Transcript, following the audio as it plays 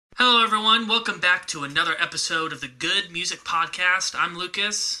Hello, everyone. Welcome back to another episode of the Good Music Podcast. I'm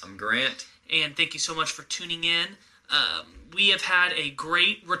Lucas. I'm Grant. And thank you so much for tuning in. We have had a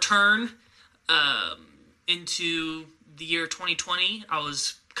great return into the year 2020. I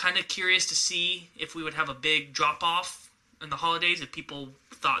was kind of curious to see if we would have a big drop-off in the holidays, if people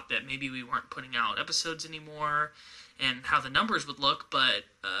thought that maybe we weren't putting out episodes anymore, and how the numbers would look, but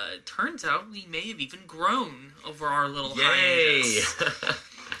it turns out we may have even grown over our little hiatus.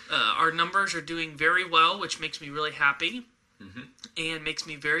 Our numbers are doing very well, which makes me really happy, and makes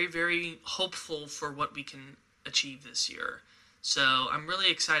me very, very hopeful for what we can achieve this year. So I'm really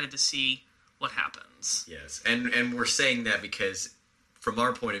excited to see what happens. Yes, and we're saying that because from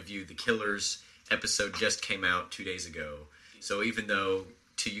our point of view, the Killers episode just came out 2 days ago. So even though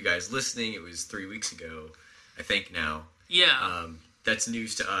to you guys listening, it was 3 weeks ago, I think now. Yeah. That's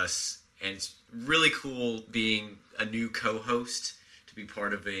news to us, and it's really cool being a new co-host to be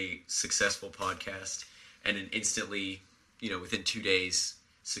part of a successful podcast and an instantly, within 2 days,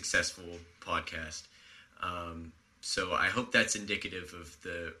 successful podcast. So I hope that's indicative of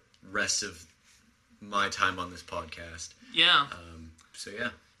the rest of my time on this podcast. Yeah.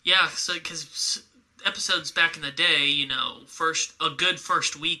 Yeah. Yeah, so because episodes back in the day, a good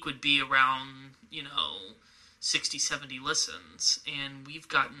first week would be around, 60, 70 listens, and we've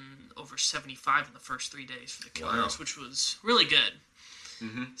gotten over 75 in the first 3 days for the Killers, which was really good.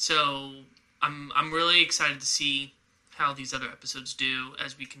 Mm-hmm. So I'm really excited to see how these other episodes do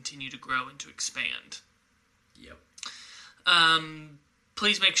as we continue to grow and to expand. Yep.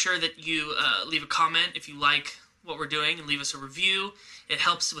 Please make sure that you leave a comment if you like what we're doing and leave us a review. It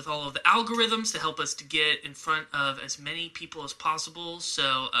helps with all of the algorithms to help us to get in front of as many people as possible.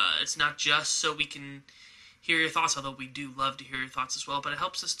 So it's not just so we can hear your thoughts, although we do love to hear your thoughts as well, but it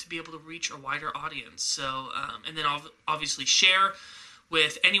helps us to be able to reach a wider audience. So, and then obviously share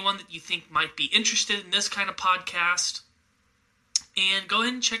with anyone that you think might be interested in this kind of podcast. And go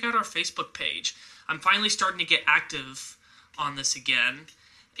ahead and check out our Facebook page. I'm finally starting to get active on this again,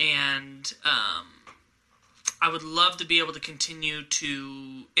 and I would love to be able to continue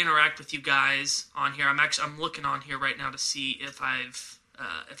to interact with you guys on here. I'm looking on here right now to see if I've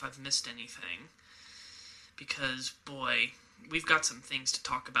missed anything, because boy, we've got some things to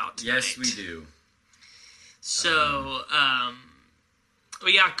talk about tonight. Yes, we do. So,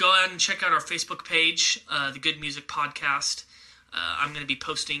 but yeah, go ahead and check out our Facebook page, the Good Music Podcast. I'm going to be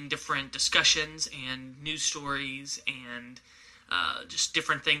posting different discussions and news stories and just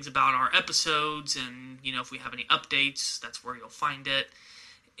different things about our episodes, and if we have any updates, that's where you'll find it.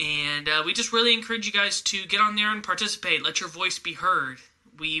 And we just really encourage you guys to get on there and participate. Let your voice be heard.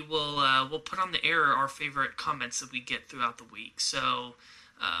 We will we'll put on the air our favorite comments that we get throughout the week. So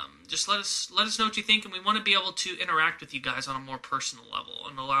just let us know what you think, and we want to be able to interact with you guys on a more personal level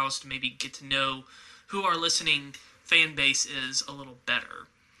and allow us to maybe get to know who our listening fan base is a little better.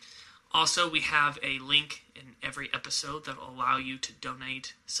 Also, we have a link in every episode that will allow you to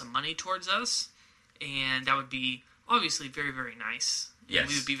donate some money towards us, and that would be obviously very, very nice. Yes.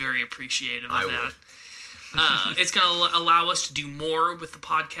 We would be very appreciative of I that. would. It's going to allow us to do more with the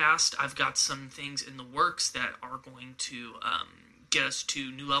podcast. I've got some things in the works that are going to get us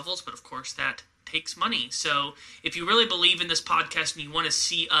to new levels, but of course that takes money. So if you really believe in this podcast and you want to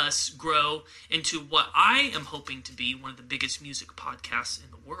see us grow into what I am hoping to be one of the biggest music podcasts in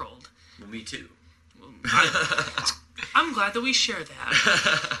the world. Well, me too. I'm glad that we share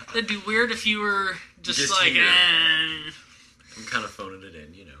that. That'd be weird if you were just like, I'm kind of phoning it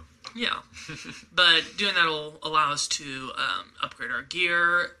in, Yeah. But doing that will allow us to upgrade our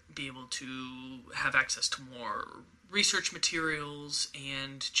gear, be able to have access to more research materials,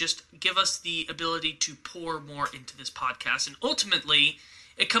 and just give us the ability to pour more into this podcast. And ultimately,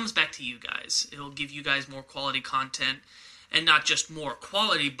 it comes back to you guys. It'll give you guys more quality content, and not just more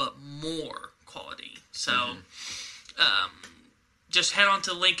quality, but more quality. So just head on to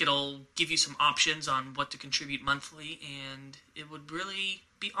the link. It'll give you some options on what to contribute monthly, and it would really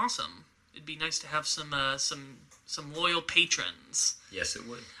be awesome. It'd be nice to have some loyal patrons. Yes, it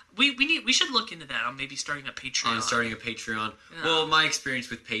would. We should look into that on maybe starting a Patreon. On starting a Patreon. Yeah. Well, my experience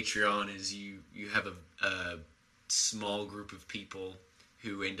with Patreon is you have a small group of people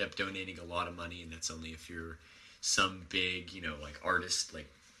who end up donating a lot of money, and that's only if you're some big, like artist, like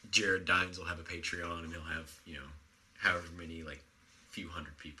Jared Dines will have a Patreon, and he'll have, however many, like, few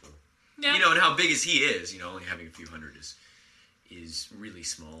hundred people. Yeah. And how big as he is, only having a few hundred is really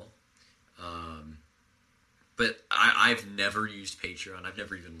small. But I've never used Patreon. I've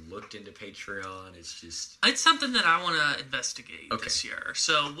never even looked into Patreon. It's something that I want to investigate this year.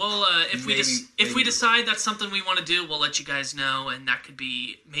 So we'll if we decide that's something we want to do, we'll let you guys know, and that could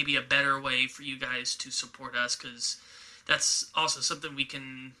be maybe a better way for you guys to support us, because that's also something we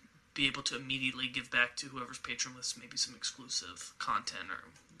can be able to immediately give back to whoever's patron list, maybe some exclusive content. Or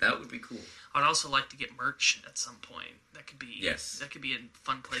that would be cool. I'd also like to get merch at some point. That could be That could be a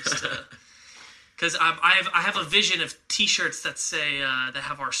fun place to. Because I have a vision of T-shirts that say that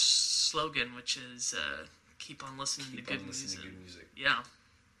have our slogan, which is "Keep on listening to good music." Yeah,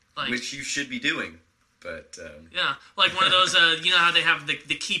 which you should be doing, but yeah, like one of those. You know how they have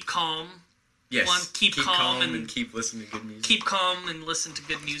the "Keep Calm." Yes. One, keep calm and keep listening to good music. Keep calm and listen to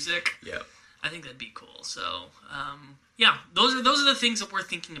good music. Yeah, I think that'd be cool. So, yeah, those are the things that we're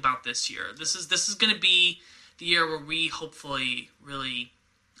thinking about this year. This is going to be the year where we hopefully really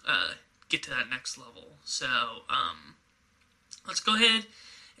get to that next level. So let's go ahead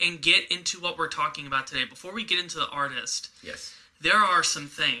and get into what we're talking about today. Before we get into the artist, there are some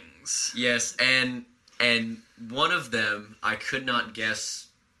things. Yes, and one of them I could not guess.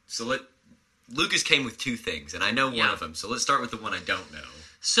 So Lucas came with two things, and I know one of them. So let's start with the one I don't know.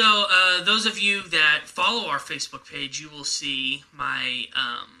 So those of you that follow our Facebook page, you will see my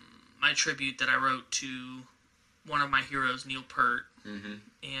my tribute that I wrote to one of my heroes, Neil Peart. Mm-hmm.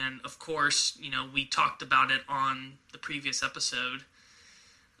 And of course, we talked about it on the previous episode.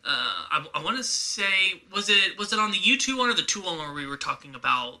 I want to say, was it on the U2 one or the 2 one where we were talking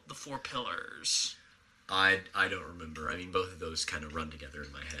about the 4 pillars? I don't remember. I mean, both of those kind of run together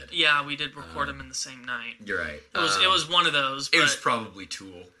in my head. Yeah, we did record them in the same night. You're right. It was one of those. But it was probably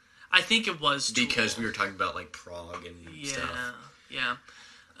Tool. I think it was Tool. Because we were talking about like prog and stuff. Yeah.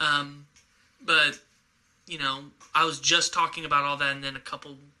 But I was just talking about all that, and then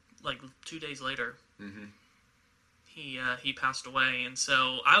 2 days later, he passed away, and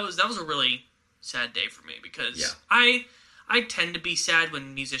so that was a really sad day for me, because I tend to be sad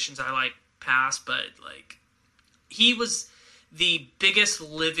when musicians I like pass, but he was the biggest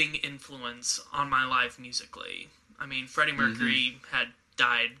living influence on my life musically. I mean, Freddie Mercury had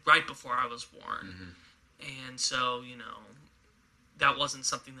died right before I was born, and so that wasn't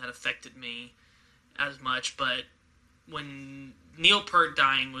something that affected me as much, but when Neil Peart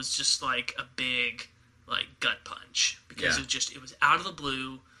dying was just like a big gut punch, because it was out of the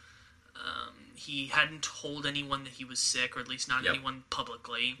blue. He hadn't told anyone that he was sick, or at least not anyone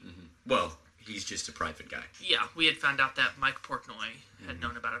publicly. Well, he's just a private guy. Yeah, we had found out that Mike Portnoy had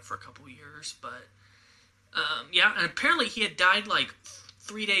known about it for a couple years, but and apparently he had died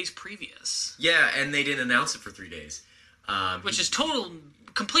 3 days previous. Yeah, and they didn't announce it for 3 days. Which is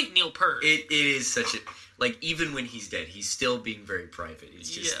complete Neil Peart. It is such a... even when he's dead, he's still being very private.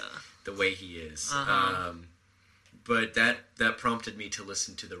 It's just the way he is. But that prompted me to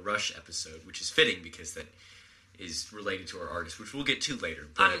listen to the Rush episode, which is fitting because that is related to our artist, which we'll get to later.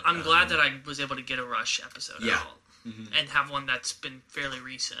 But, I'm glad that I was able to get a Rush episode out and have one that's been fairly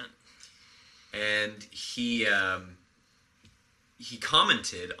recent. And he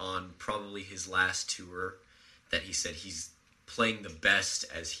commented on probably his last tour that he said he's playing the best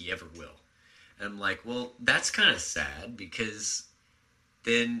as he ever will. And I'm like, well, that's kind of sad, because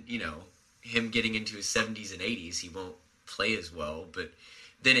then, him getting into his 70s and 80s, he won't play as well. But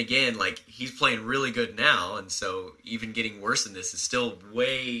then again, he's playing really good now, and so even getting worse than this is still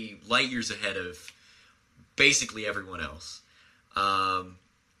way light years ahead of basically everyone else. And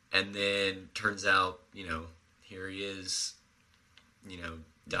then turns out, here he is,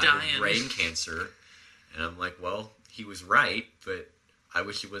 dying of brain cancer. And I'm like, well, he was right, but I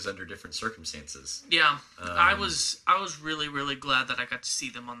wish it was under different circumstances. Yeah, I was really, really glad that I got to see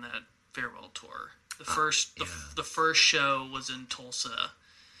them on that farewell tour. The first show was in Tulsa,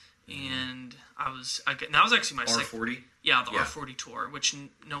 and that was actually my R40. The R40 tour, which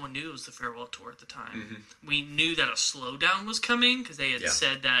no one knew was the farewell tour at the time. We knew that a slowdown was coming, because they had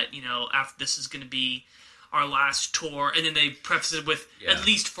said that after this is going to be our last tour, and then they prefaced it with at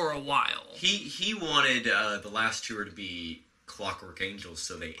least for a while. He wanted the last tour to be Clockwork Angels,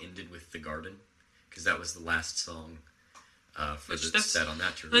 so they ended with The Garden, because that was the last song for the set on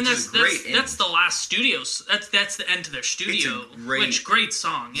that tour. And that's the last studio. That's the end to their studio. It's a great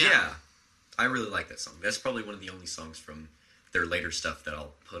song. Yeah, I really like that song. That's probably one of the only songs from their later stuff that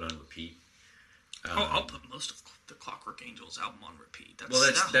I'll put on repeat. I'll put most of the Clockwork Angels album on repeat.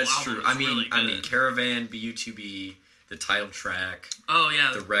 That's true. I mean, really Caravan, BU2B, the title track. Oh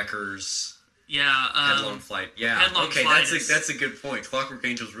yeah, the Wreckers. Yeah, Headlong Flight. Yeah, Headlong Flight that's a good point. Clockwork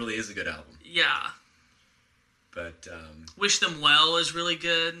Angels really is a good album. Yeah, but Wish Them Well is really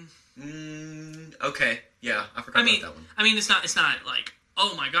good. Okay. Yeah, I forgot about that one. I mean, it's not like,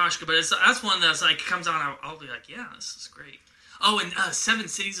 oh my gosh, but that's one that's like comes on. I'll be like, yeah, this is great. Oh, and Seven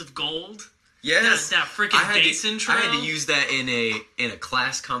Cities of Gold. Yes, that freaking bass intro. I had to use that in a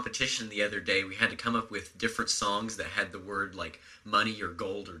class competition the other day. We had to come up with different songs that had the word like money or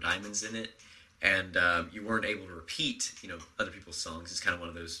gold or diamonds in it, and you weren't able to repeat, other people's songs. It's kind of one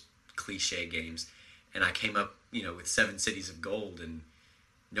of those cliche games. And I came up, with Seven Cities of Gold, and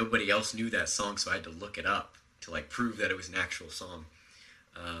nobody else knew that song, so I had to look it up to like prove that it was an actual song.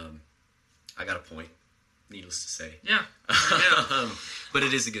 I got a point, needless to say. Yeah. But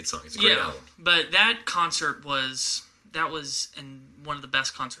it is a good song. It's a great album. But that concert was one of the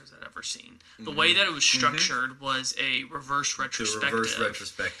best concerts I'd ever seen. The way that it was structured was a reverse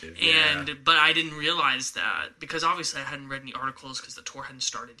retrospective. Yeah. But I didn't realize that because obviously I hadn't read any articles because the tour hadn't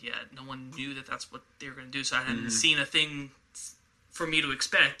started yet. No one knew that that's what they were going to do, so I hadn't seen a thing for me to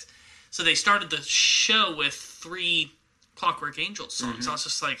expect. So they started the show with 3 Clockwork Angels songs. I was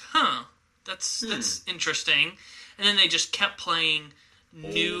just like, that's interesting. And then they just kept playing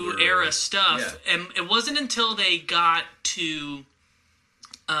new era stuff, and it wasn't until they got to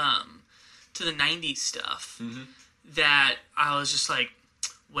the 90s stuff that I was just like,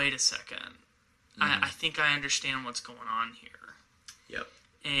 wait a second, I think I understand what's going on here. Yep.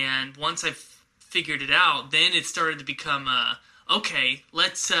 And once I figured it out, then it started to become okay,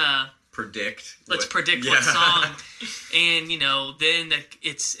 let's predict what song. And then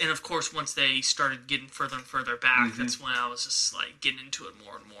and of course once they started getting further and further back, that's when I was just like getting into it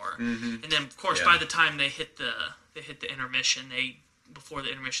more and more. And then of course by the time they hit the intermission, before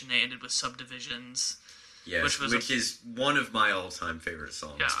the intermission they ended with Subdivisions. Yes, which is one of my all-time favorite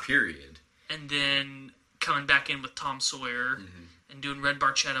songs, period. And then coming back in with Tom Sawyer and doing Red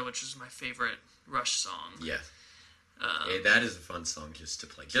Barchetta, which was my favorite Rush song. Yeah. That is a fun song just to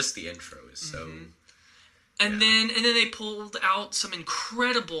play. Just the intro is so... And then they pulled out some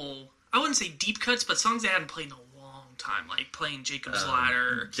incredible, I wouldn't say deep cuts, but songs they hadn't played in a long time, like playing Jacob's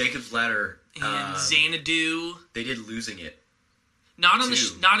Ladder. Jacob's Ladder. And Xanadu. They did Losing It. Not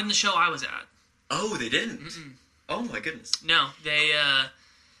in the show I was at. Oh, they didn't? Oh my goodness. No, they,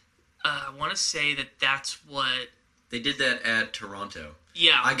 I want to say that's what... They did that at Toronto.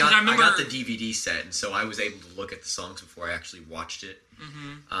 Yeah, I got the DVD set, and so I was able to look at the songs before I actually watched it.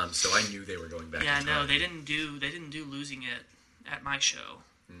 So I knew they were going back. Yeah, no, they didn't do Losing It at my show.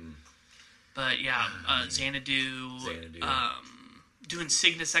 But yeah, Xanadu. Doing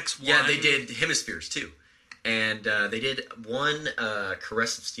Cygnus X1. Yeah, they did Hemispheres too, and they did one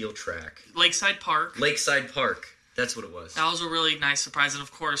Caress of Steel track. Lakeside Park. That's what it was. That was a really nice surprise, and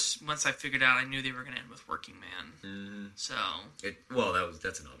of course, once I figured out, I knew they were going to end with Working Man. So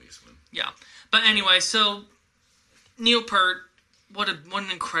that's an obvious one. Yeah, but anyway, so Neil Peart, what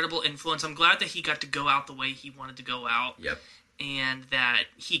an incredible influence. I'm glad that he got to go out the way he wanted to go out. Yep. And that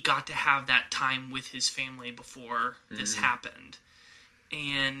he got to have that time with his family before this happened.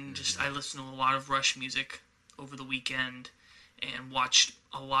 And I listened to a lot of Rush music over the weekend and watched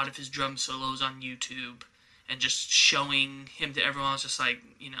a lot of his drum solos on YouTube. And just showing him to everyone, I was just like,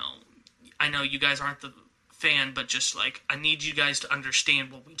 I know you guys aren't the fan, but just like, I need you guys to understand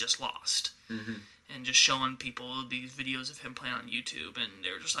what we just lost. And just showing people these videos of him playing on YouTube, and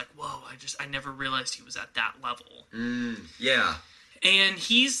they were just like, whoa, I never realized he was at that level. Yeah. And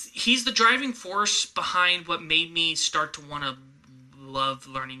he's the driving force behind what made me start to want to love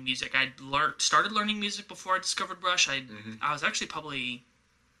learning music. I started learning music before I discovered Rush. I was actually probably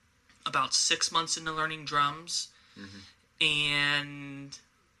about 6 months into learning drums, and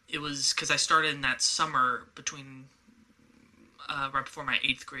it was because I started in that summer between right before my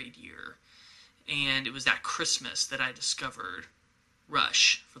 8th grade year, and it was that Christmas that I discovered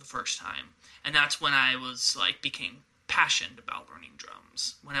Rush for the first time, and that's when I was became passionate about learning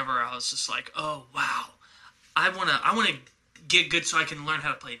drums. Whenever I was just like, oh wow, I wanna get good so I can learn how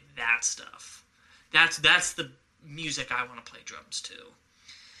to play that stuff. That's the music I want to play drums to.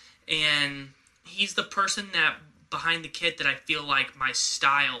 And he's the person that behind the kit that I feel like my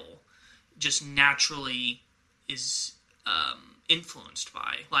style just naturally is influenced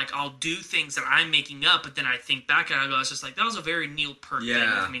by. Like, I'll do things that I'm making up, but then I think back and I go, it's just like, that was a very Neil Peart thing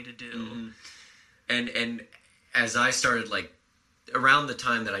for me to do. And as I started, around the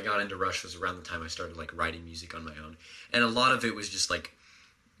time that I got into Rush was around the time I started, writing music on my own. And a lot of it was just,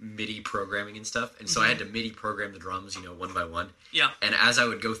 MIDI programming and stuff, and so I had to MIDI program the drums, one by one. Yeah. And as I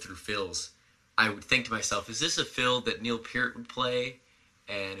would go through fills, I would think to myself, is this a fill that Neil Peart would play?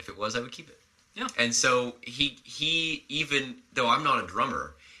 And if it was, I would keep it. Yeah. And so he even though I'm not a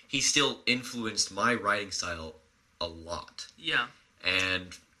drummer, he still influenced my writing style a lot. Yeah. And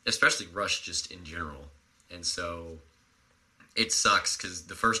especially Rush just in general. And so it sucks because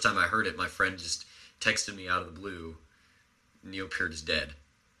the first time I heard it, my friend just texted me out of the blue, Neil Peart is dead.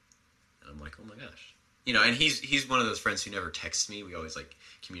 And I'm like, oh my gosh. You know, and he's one of those friends who never texts me. We always like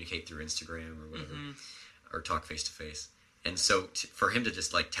communicate through Instagram or whatever, or talk face to face. And so for him to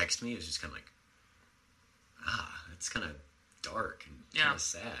just like text me, it was just kind of like, it's kind of dark and kind of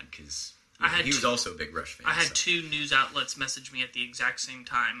sad because he was also a big Rush fan. I had two news outlets message me at the exact same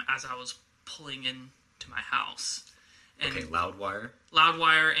time as I was pulling into my house. And Loudwire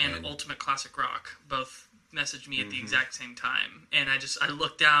and Ultimate Classic Rock both messaged me at the exact same time. And I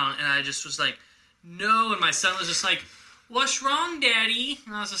looked down and I just was like, no. And my son was just like, what's wrong, Daddy?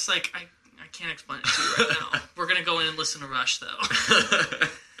 And I was just like, I can't explain it to you right now. We're going to go in and listen to Rush, though.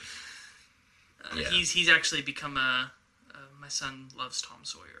 He's actually become my son loves Tom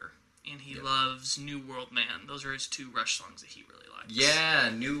Sawyer. And he loves New World Man. Those are his two Rush songs that he really likes.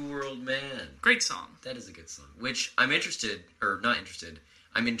 Yeah, New World Man. Great song. That is a good song. Which I'm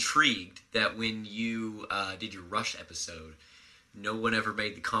I'm intrigued that when you did your Rush episode, no one ever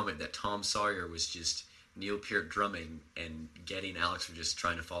made the comment that Tom Sawyer was just Neil Peart drumming and Geddy and Alex were just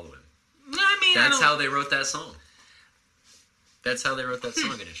trying to follow him. I mean, that's how they wrote that song. That's how they wrote that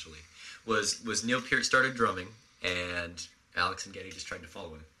song initially. Was Neil Peart started drumming and Alex and Geddy just tried to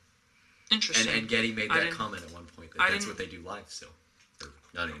follow him. Interesting. And Geddy made that comment at one point that that's what they do live still. Or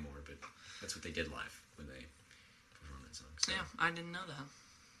not anymore, but that's what they did live when they performed that song. So yeah, I didn't know that.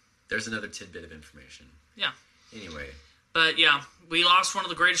 There's another tidbit of information. Yeah. Anyway. But yeah, we lost one of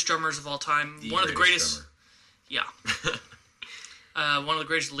the greatest drummers of all time. One of the greatest drummer. Yeah. One of the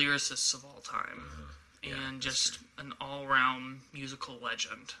greatest lyricists of all time. And just an all-around musical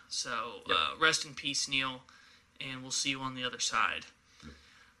legend. So rest in peace, Neil, and we'll see you on the other side.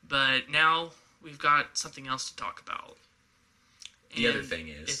 But now we've got something else to talk about. The other thing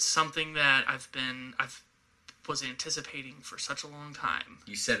is, it's something that I was anticipating for such a long time.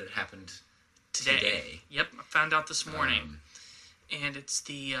 You said it happened today. Yep, I found out this morning. And it's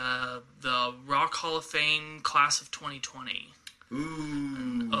the Rock Hall of Fame class of 2020.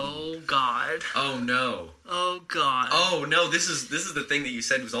 Ooh. Oh God. Oh no. Oh God. Oh no, this is the thing that you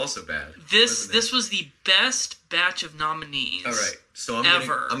said was also bad. This was the best batch of nominees. All right. So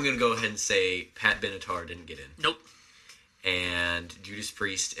I'm going to go ahead and say Pat Benatar didn't get in. Nope. And Judas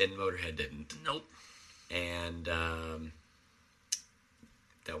Priest and Motorhead didn't. Nope. And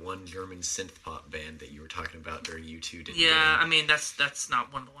that one German synth pop band that you were talking about during U2 didn't. Yeah, I mean that's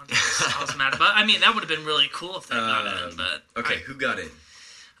not one of the ones I was mad about. I mean that would have been really cool if they got in. But who got in?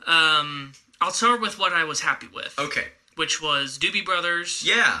 I'll start with what I was happy with. Okay. Which was Doobie Brothers.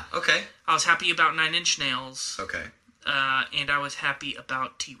 Yeah. Okay. I was happy about Nine Inch Nails. Okay. And I was happy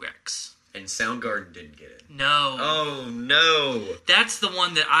about T-Rex. And Soundgarden didn't get it. No. Oh, no. That's the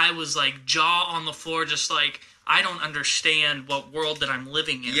one that I was like jaw on the floor, just like, I don't understand what world that I'm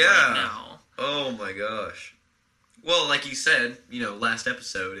living in right now. Oh my gosh. Well, like you said, last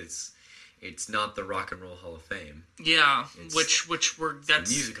episode, it's not the Rock and Roll Hall of Fame. Yeah, that's the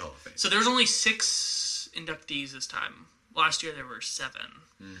Music Hall of Fame. So there's only 6 inductees this time. Last year there were 7.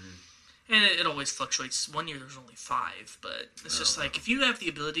 Mm-hmm. And it always fluctuates. One year there's only 5, but it's just like, if you have the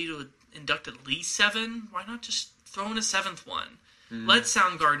ability to induct at least 7, why not just throw in a 7th one? Mm-hmm. Let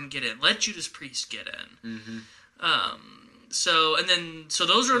Soundgarden get in. Let Judas Priest get in. Mm-hmm. So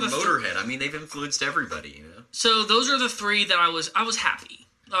those are the Motorhead. I mean, they've influenced everybody, So those are the 3 that I was happy.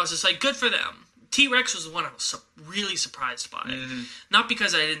 I was just like, good for them. T-Rex was the one I was really surprised by. Mm-hmm. Not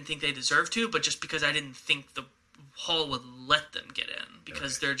because I didn't think they deserved to, but just because I didn't think the Hall would let them get in.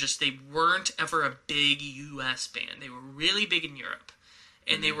 Because they weren't ever a big U.S. band. They were really big in Europe.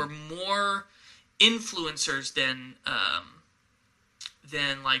 And they were more influencers than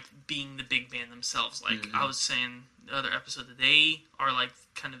like being the big band themselves. Like I was saying the other episode, that they are like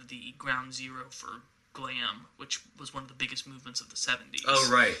kind of the ground zero for glam, which was one of the biggest movements of the 70s. Oh,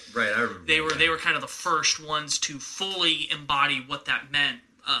 right. I remember. They were kind of the first ones to fully embody what that meant,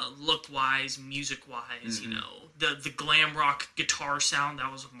 look-wise, music-wise, The glam rock guitar sound,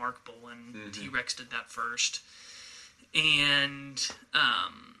 that was with Mark Bolan. Mm-hmm. T-Rex did that first. And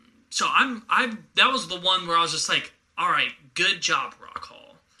so that was the one where I was just like, all right, good job, Rock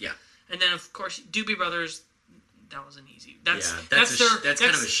Hall. Yeah. And then, of course, Doobie Brothers, that was an easy. That's kind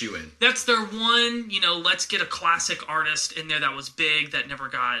of a shoo-in. That's their one, let's get a classic artist in there that was big, that never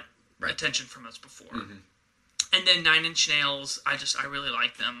got attention from us before. Mm-hmm. And then Nine Inch Nails, I really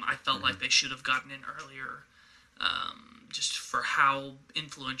like them. I felt like they should have gotten in earlier, just for how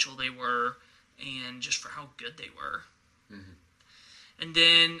influential they were and just for how good they were. Mm-hmm. And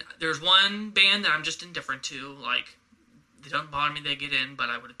then there's one band that I'm just indifferent to. Like, They don't bother me, they get in, but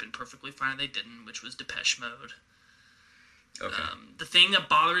I would have been perfectly fine if they didn't, which was Depeche Mode. Okay. The thing that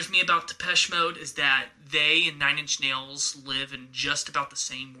bothers me about Depeche Mode is that they and Nine Inch Nails live in just about the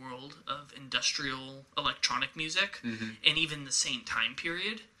same world of industrial electronic music, and even the same time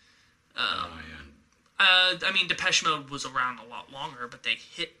period. I mean, Depeche Mode was around a lot longer, but they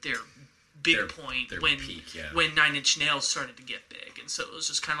hit their point when peak, yeah. when Nine Inch Nails started to get big, and so it was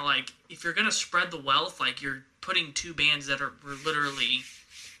just kind of like, if you're gonna spread the wealth, like, you're putting two bands that were literally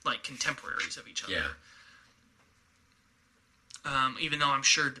like contemporaries of each other. Yeah. Even though I'm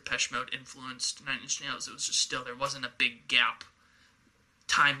sure Depeche Mode influenced Nine Inch Nails, it was just still, there wasn't a big gap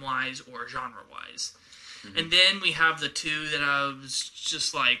time-wise or genre-wise. And then we have the two that I was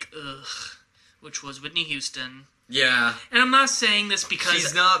just like, ugh, which was Whitney Houston. Yeah. And I'm not saying this because...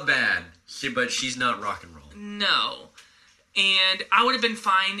 She's not bad, but she's not rock and roll. No. And I would have been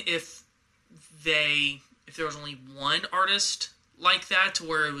fine if there was only one artist like that, to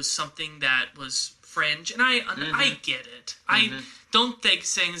where it was something that was fringe, and I get it. I don't think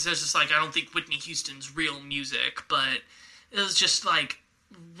saying this is just like, I don't think Whitney Houston's real music, but it was just like,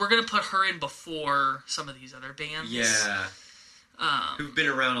 we're gonna put her in before some of these other bands. Yeah. Who've been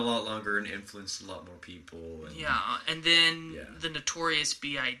around a lot longer and influenced a lot more people. And then the Notorious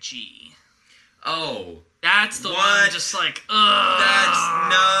B.I.G. Oh. That's the one, just like, ugh. That's,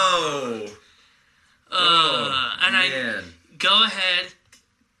 no. And man. Go ahead,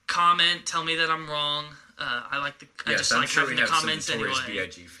 comment, tell me that I'm wrong. I just like having the comments anyway.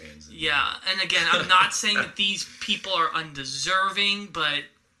 B.I.G. fans. Yeah, and again, I'm not saying that these people are undeserving, but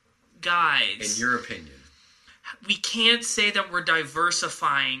guys, in your opinion, we can't say that we're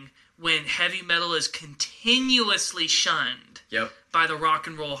diversifying when heavy metal is continuously shunned by the Rock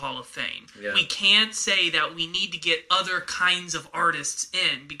and Roll Hall of Fame. Yeah. We can't say that we need to get other kinds of artists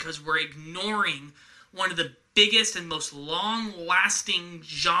in because we're ignoring one of the biggest and most long-lasting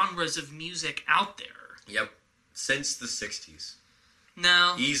genres of music out there. Yep. Since the 60s.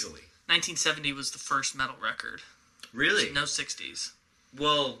 No. Easily. 1970 was the first metal record. Really? No 60s.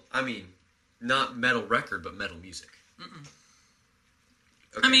 Well, I mean, not metal record, but metal music. Mm-mm.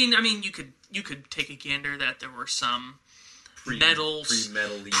 Okay. I mean, you could take a gander that there were some metal,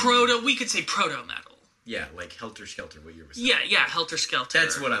 pre-metal-y. we could say proto-metal. Yeah, like Helter Skelter, what year was that? Yeah, Helter Skelter.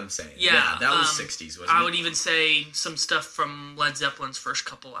 That's what I'm saying. Yeah, that was 60s, wasn't it? I would even say some stuff from Led Zeppelin's first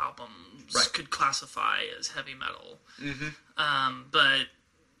couple albums could classify as heavy metal. Mm-hmm. But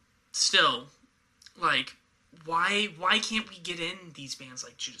still, like, why can't we get in these bands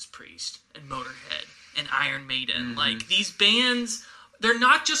like Judas Priest and Motorhead and Iron Maiden? Mm-hmm. Like, these bands, they're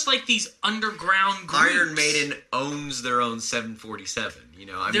not just like these underground groups. Iron Maiden owns their own 747. You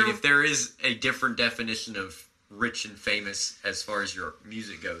know, I mean, if there is a different definition of rich and famous as far as your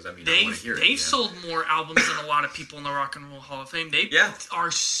music goes, I mean, I want to hear it. They've sold more albums than a lot of people in the Rock and Roll Hall of Fame. They are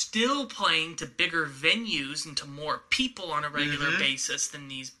still playing to bigger venues and to more people on a regular basis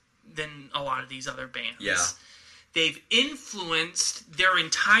than a lot of these other bands. Yeah. They've influenced their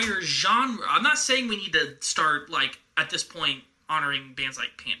entire genre. I'm not saying we need to start, like, at this point, honoring bands like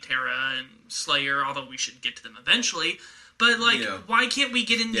Pantera and Slayer, although we should get to them eventually. But, like, why can't we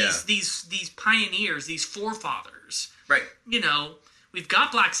get in these pioneers, these forefathers? Right. You know, we've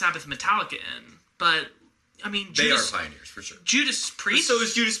got Black Sabbath, Metallica in, but, I mean, they are pioneers, for sure. Judas Priest. So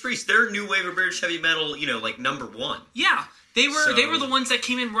is Judas Priest. They're new wave of British heavy metal, you know, like number one. Yeah. They were the ones that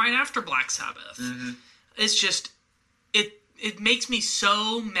came in right after Black Sabbath. Mm-hmm. It's just, it makes me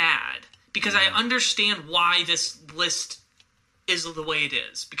so mad, because I understand why this list is the way it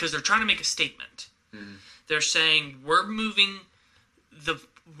is, because they're trying to make a statement. Mm-hmm. They're saying, we're moving the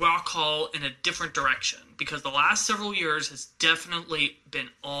Rock Hall in a different direction, because the last several years has definitely been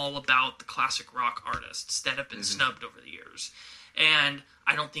all about the classic rock artists that have been snubbed over the years. And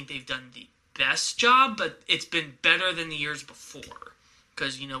I don't think they've done the best job, but it's been better than the years before.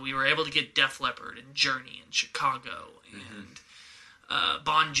 Because, you know, we were able to get Def Leppard and Journey and Chicago and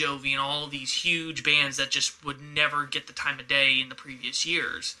Bon Jovi and all these huge bands that just would never get the time of day in the previous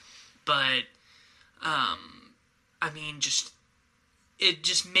years. But, I mean, it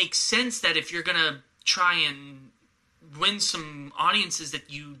just makes sense that if you're going to try and win some audiences that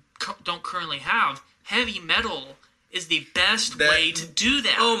you don't currently have, heavy metal is the best way to do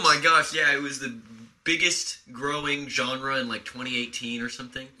that. Oh my gosh, yeah, it was the biggest growing genre in like 2018 or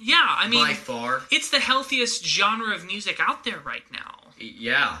something. Yeah, I mean, by far. It's the healthiest genre of music out there right now.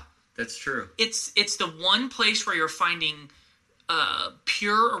 Yeah, that's true. It's the one place where you're finding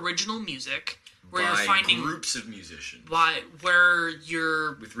pure original music, where you're finding groups of musicians. Where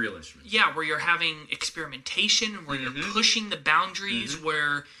you're with real instruments. Yeah, where you're having experimentation, where you're pushing the boundaries,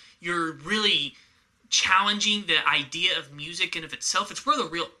 where you're really challenging the idea of music in of itself. It's where the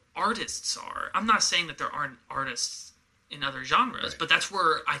real artists are. I'm not saying that there aren't artists in other genres, but that's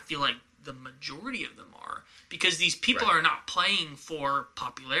where I feel like the majority of them are. Because these people are not playing for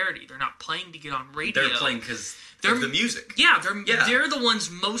popularity. They're not playing to get on radio. They're playing because of the music. Yeah, they're the ones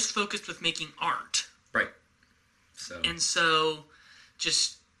most focused with making art. Right. So,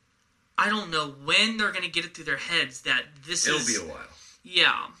 just, I don't know when they're going to get it through their heads that It'll be a while.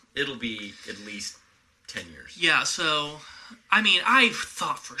 Yeah. It'll be at least 10 years. Yeah, so, I mean, I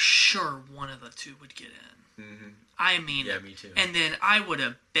thought for sure one of the two would get in. Mm-hmm. I mean, yeah, me too. And then I would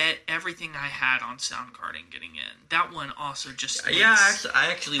have bet everything I had on Soundgarden getting in. That one also just I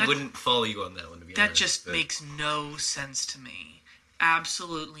actually wouldn't follow you on that one, to be honest. That just makes no sense to me.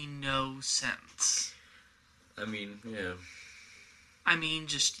 Absolutely no sense. I mean, yeah. I mean,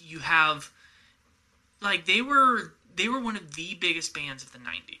 just you have, like, they were one of the biggest bands of the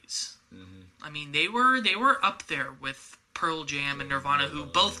 90s. Mm-hmm. I mean, they were up there with Pearl Jam and Nirvana, who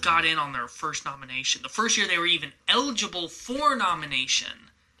both got in on their first nomination. The first year they were even eligible for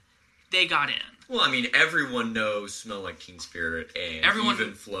nomination, they got in. Well, I mean, everyone knows Smell Like Teen Spirit and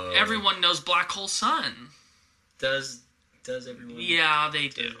Even Flow. Everyone knows Black Hole Sun. Does everyone? Yeah, they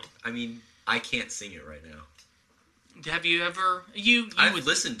do. I mean, I can't sing it right now. Have you ever... I've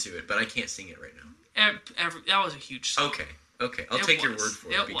listened to it, but I can't sing it right now. That was a huge song. Okay. I'll take your word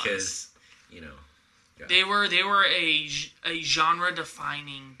for it because, you know... They were a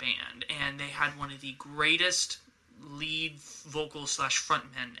genre-defining band, and they had one of the greatest lead vocal /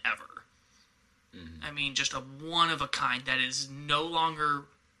 frontmen ever. Mm-hmm. I mean, just a one-of-a-kind that is no longer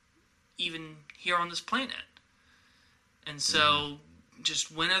even here on this planet. And so,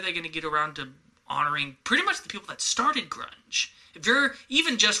 just when are they going to get around to honoring pretty much the people that started grunge? If you're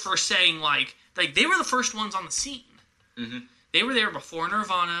even just for saying, like they were the first ones on the scene. Mm-hmm. They were there before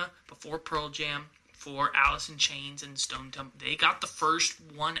Nirvana, before Pearl Jam, for Alice in Chains and Stone Temple. They got the first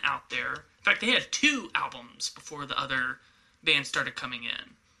one out there. In fact, they had 2 albums before the other bands started coming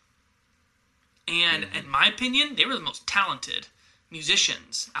in. And in my opinion, they were the most talented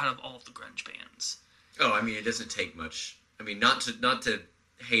musicians out of all of the grunge bands. Oh, I mean, it doesn't take much. I mean, not to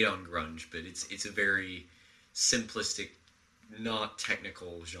hate on grunge, but it's a very simplistic, not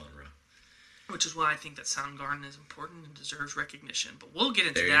technical genre. Which is why I think that Soundgarden is important and deserves recognition. But we'll get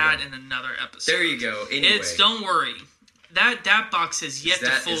into that in another episode. There you go. Anyway. Don't worry. That box has yet to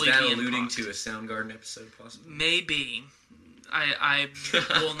fully be Is that in alluding box. to a Soundgarden episode, possibly? Maybe. I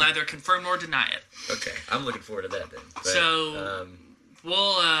will neither confirm nor deny it. Okay. I'm looking forward to that then. But, so,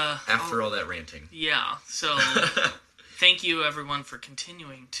 we'll... after all that ranting. Yeah. So, thank you, everyone, for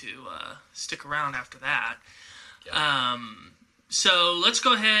continuing to stick around after that. Yeah. So let's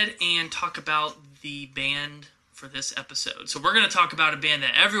go ahead and talk about the band for this episode. So we're going to talk about a band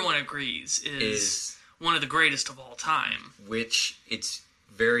that everyone agrees is one of the greatest of all time. Which it's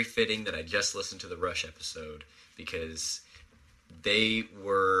very fitting that I just listened to the Rush episode because they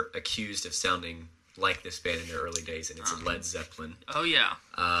were accused of sounding like this band in their early days, and it's Led Zeppelin. Oh, yeah.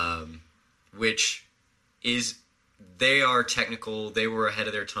 Which is, they are technical, they were ahead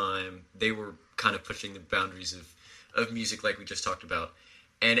of their time, they were kind of pushing the boundaries of music like we just talked about.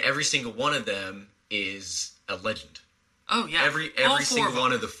 And every single one of them is a legend. Oh, yeah. Every single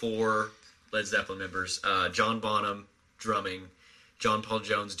one of the 4 Led Zeppelin members. John Bonham drumming, John Paul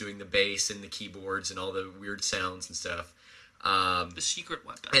Jones doing the bass and the keyboards and all the weird sounds and stuff. The secret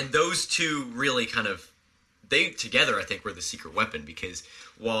weapon. And those 2 really kind of, they together I think were the secret weapon because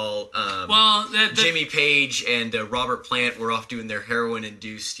while Jimmy Page and Robert Plant were off doing their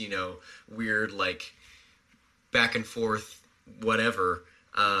heroin-induced, weird like back and forth, whatever.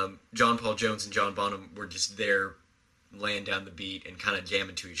 John Paul Jones and John Bonham were just there, laying down the beat and kind of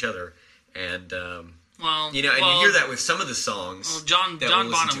jamming to each other. And you hear that with some of the songs. Well, John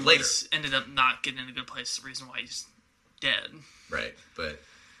Bonham ended up not getting in a good place. The reason why he's dead. Right, but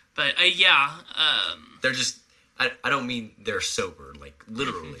yeah, they're just. I don't mean they're sober, like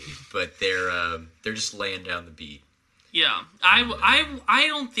literally, but they're just laying down the beat. Yeah, I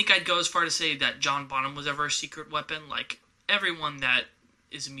don't think I'd go as far to say that John Bonham was ever a secret weapon. Like, everyone that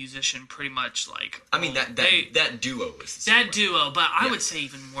is a musician pretty much, like... I mean, that duo was the that duo, but I would say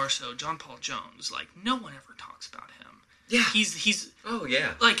even more so, John Paul Jones. Like, no one ever talks about him. Yeah. He's... Oh,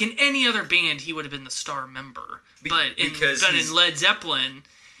 yeah. Like, in any other band, he would have been the star member. But in Led Zeppelin...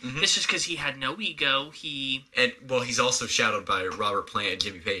 Mm-hmm. It's just because he had no ego. He's also shadowed by Robert Plant and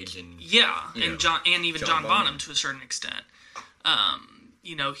Jimmy Page and John Bonham to a certain extent.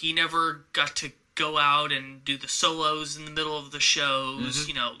 He never got to go out and do the solos in the middle of the shows.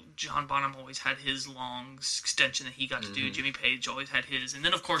 Mm-hmm. John Bonham always had his long extension that he got to do. Jimmy Page always had his, and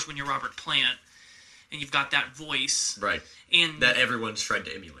then of course when you're Robert Plant and you've got that voice, right? And that everyone's tried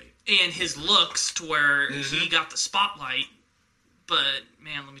to emulate, and his looks to where he got the spotlight. But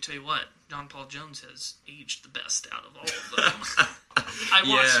man, let me tell you what, John Paul Jones has aged the best out of all of them.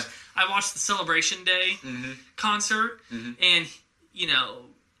 I watched the Celebration Day concert, and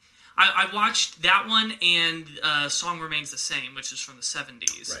I watched that one and Song Remains the Same, which is from the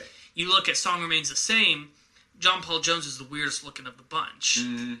 70s. Right. You look at Song Remains the Same, John Paul Jones is the weirdest looking of the bunch.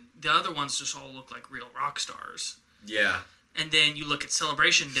 The other ones just all look like real rock stars. Yeah. And then you look at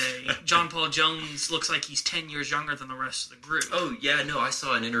Celebration Day, John Paul Jones looks like he's 10 years younger than the rest of the group. Oh, yeah, no, I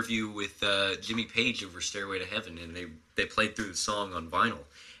saw an interview with Jimmy Page over Stairway to Heaven, and they played through the song on vinyl,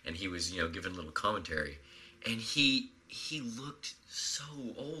 and he was, giving a little commentary. And he looked so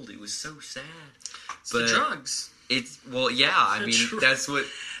old. It was so sad. It's the drugs. That's what...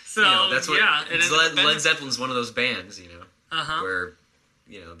 Led Zeppelin's one of those bands, where,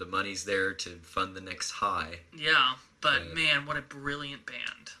 the money's there to fund the next high. Yeah. But man, what a brilliant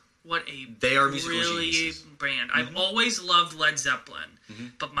band! They are musical geniuses. Band. I've always loved Led Zeppelin,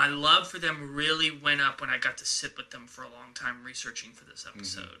 but my love for them really went up when I got to sit with them for a long time researching for this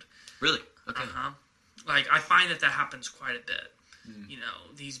episode. Really? Okay. Like I find that happens quite a bit.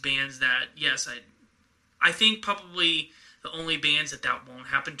 These bands that I think probably the only bands that won't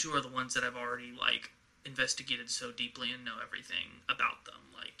happen to are the ones that I've already investigated so deeply and know everything about them.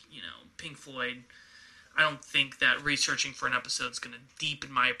 Like Pink Floyd. I don't think that researching for an episode is going to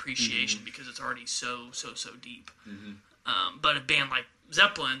deepen my appreciation because it's already so deep. But a band like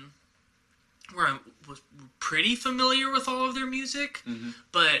Zeppelin, where I was pretty familiar with all of their music,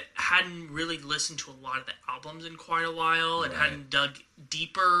 but hadn't really listened to a lot of the albums in quite a while and hadn't dug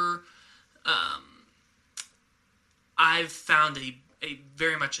deeper, I've found a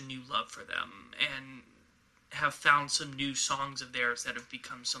very much a new love for them and have found some new songs of theirs that have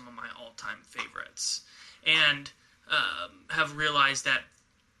become some of my all-time favorites. And have realized that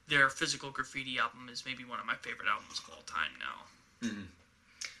their Physical Graffiti album is maybe one of my favorite albums of all time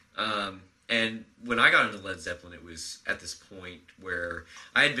now. And when I got into Led Zeppelin, it was at this point where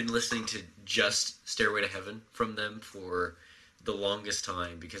I had been listening to just Stairway to Heaven from them for the longest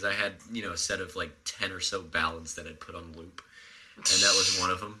time because I had, a set of 10 or so ballads that I'd put on loop. And that was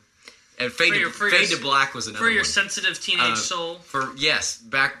one of them. And Fade to Black was another one. For your sensitive teenage soul?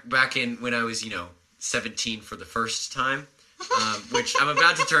 Back in when I was, 17 for the first time, which I'm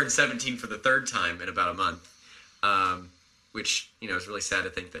about to turn 17 for the third time in about a month, which, is really sad to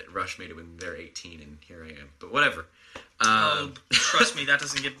think that Rush made it when they're 18 and here I am. But whatever. Trust me, that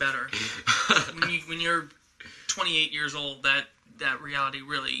doesn't get better. When you're 28 years old, that reality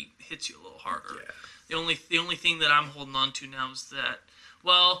really hits you a little harder. Yeah. The only thing that I'm holding on to now is that,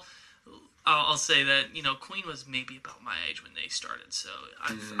 I'll say that, Queen was maybe about my age when they started, so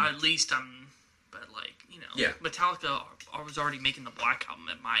at least I'm... But, Metallica was already making the Black Album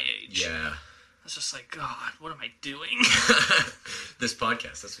at my age. Yeah. I was just like, God, what am I doing? This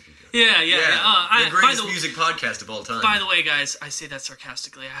podcast, that's what you do. Yeah. The greatest music podcast of all time. By the way, guys, I say that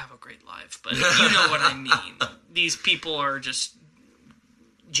sarcastically. I have a great life, but you know what I mean. These people are just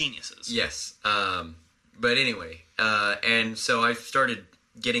geniuses. Yes. But anyway, and so I started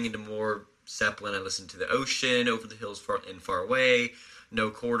getting into more Zeppelin. I listened to The Ocean, Over the Hills and Far Away, No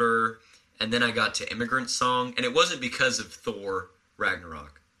Quarter... And then I got to Immigrant Song, and it wasn't because of Thor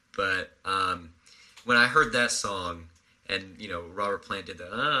Ragnarok, but when I heard that song, and Robert Plant did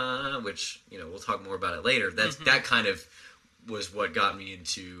the which we'll talk more about it later. That kind of was what got me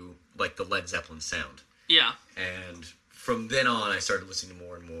into the Led Zeppelin sound. Yeah. And from then on, I started listening to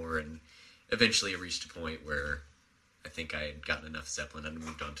more and more, and eventually it reached a point where I think I had gotten enough Zeppelin and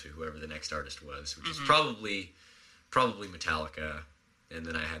moved on to whoever the next artist was, which is probably Metallica. And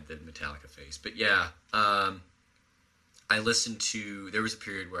then I had the Metallica phase. But yeah, there was a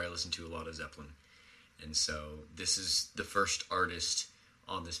period where I listened to a lot of Zeppelin. And so this is the first artist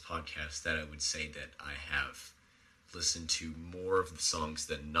on this podcast that I would say that I have listened to more of the songs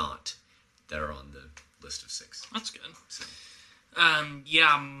than not that are on the list of 6. That's good. So.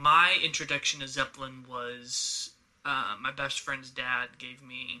 My introduction to Zeppelin was my best friend's dad gave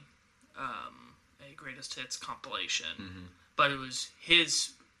me a greatest hits compilation. But it was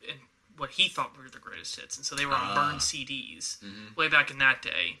his and what he thought were the greatest hits, and so they were on burned CDs way back in that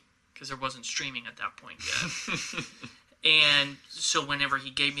day because there wasn't streaming at that point yet. And so whenever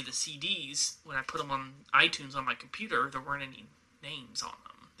he gave me the CDs, when I put them on iTunes on my computer, there weren't any names on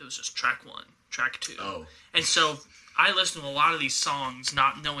them. It was just track 1, track 2. Oh. And so I listened to a lot of these songs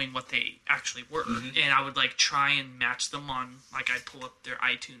not knowing what they actually were. And I would try and match them on, I'd pull up their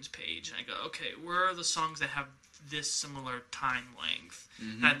iTunes page and I go, okay, where are the songs that have this similar time length.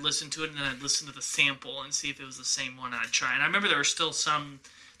 And I'd listen to it, and then I'd listen to the sample and see if it was the same one, and I'd try. And I remember there were still some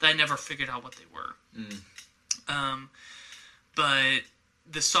that I never figured out what they were. But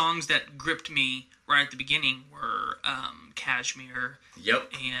the songs that gripped me right at the beginning were Kashmir,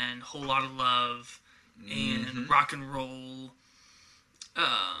 and Whole Lot of Love, and Rock and Roll.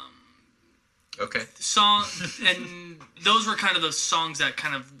 Song, and those were kind of those songs that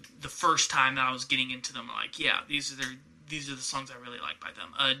kind of the first time that I was getting into them, like, yeah, these are the songs I really like by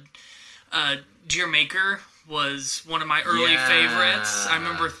them. Dear Maker was one of my early favorites. I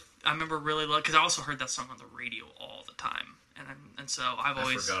remember really because I also heard that song on the radio all the time, and so I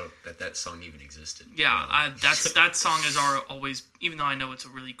forgot that song even existed. Yeah, that song is always, even though I know it's a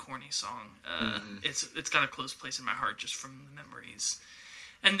really corny song, it's got a close place in my heart just from the memories.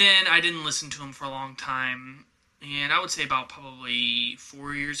 And then I didn't listen to him for a long time. And I would say about probably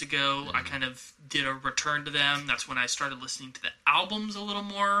 4 years ago, I kind of did a return to them. That's when I started listening to the albums a little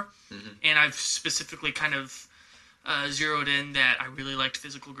more. And I've specifically kind of zeroed in that I really liked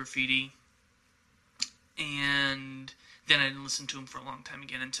Physical Graffiti. And then I didn't listen to him for a long time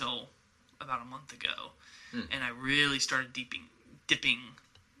again until about a month ago. And I really started dipping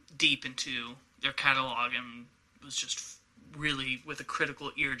deep into their catalog and was just really, with a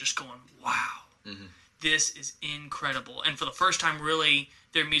critical ear, just going, wow, this is incredible. And for the first time, really,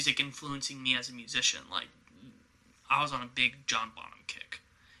 their music influencing me as a musician. Like, I was on a big John Bonham kick.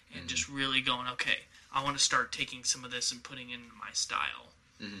 And just really going, okay, I want to start taking some of this and putting it in my style.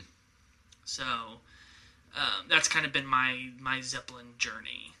 So, that's kind of been my Zeppelin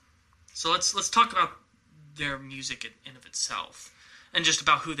journey. So let's talk about their music in of itself. And just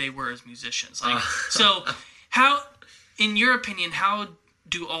about who they were as musicians. Like, so, how... In your opinion, how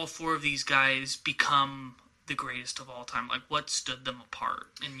do all four of these guys become the greatest of all time? Like, what stood them apart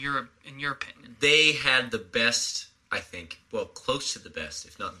in your opinion? They had the best, I think, well, close to the best,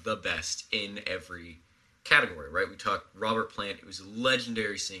 if not the best, in every category, right? We talked Robert Plant, who was a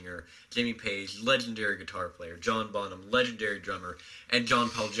legendary singer, Jimmy Page, legendary guitar player, John Bonham, legendary drummer, and John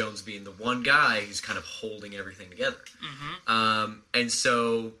Paul Jones being the one guy who's kind of holding everything together. And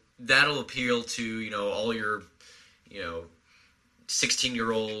so that'll appeal to, all your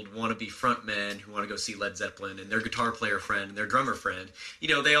 16-year-old wannabe frontmen who want to go see Led Zeppelin, and their guitar player friend and their drummer friend,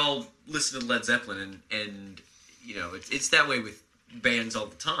 they all listen to Led Zeppelin, and it's that way with bands all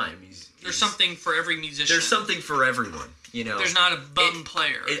the time. There's something for every musician. There's something for everyone. There's not a bum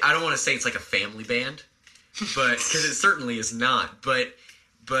player. I don't want to say it's like a family band, but because it certainly is not. But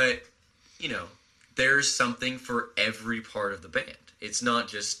there's something for every part of the band. It's not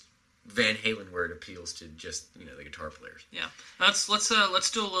just Van Halen where it appeals to just the guitar players. Yeah, let's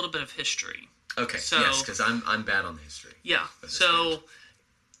do a little bit of history. Okay. So, yes, because I'm bad on the history. Yeah. So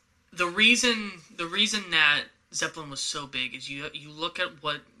the reason that Zeppelin was so big is you look at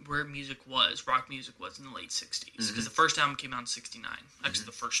where music was, rock music was in the late 60s, because the first album came out in 69. Actually,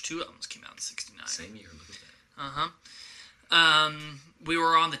 the first two albums came out in 69. Same year. Look at that. We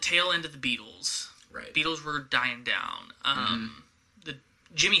were on the tail end of the Beatles. Right. Beatles were dying down. The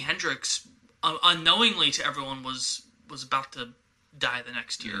Jimi Hendrix, unknowingly to everyone, was about to die the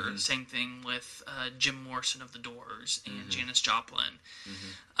next year. Same thing with Jim Morrison of the Doors and Janis Joplin.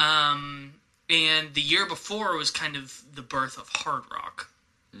 And the year before was kind of the birth of hard rock.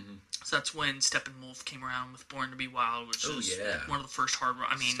 So that's when Steppenwolf came around with Born to Be Wild, which was one of the first hard rock.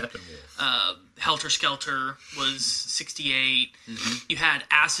 I mean, Helter Skelter was 68. You had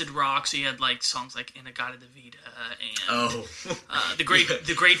acid rock, so you had like songs like Inagata Vida and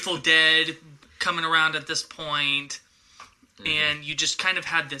the Grateful Dead coming around at this point. And you just kind of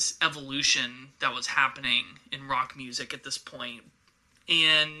had this evolution that was happening in rock music at this point.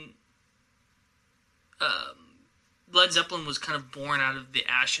 And Led Zeppelin was kind of born out of the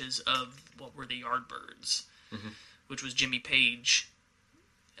ashes of what were the Yardbirds, which was Jimmy Page.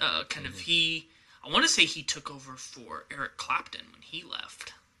 I want to say he took over for Eric Clapton when he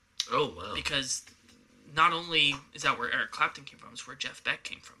left. Oh, wow. Because not only is that where Eric Clapton came from, it's where Jeff Beck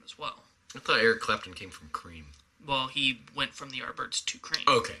came from as well. I thought Eric Clapton came from Cream. Well, he went from the Yardbirds to Cream.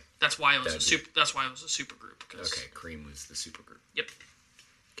 Okay. That's why it was That's why it was a supergroup. Okay, Cream was the supergroup. Yep.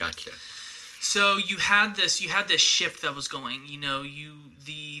 Gotcha. So you had this shift that was going.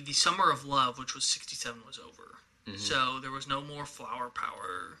 The Summer of Love, which was 67, was over. So there was no more flower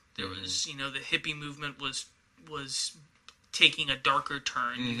power. There was, the hippie movement was taking a darker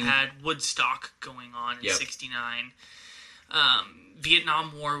turn. You had Woodstock going on in 69.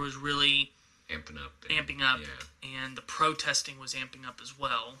 Vietnam War was really amping up, and the protesting was amping up as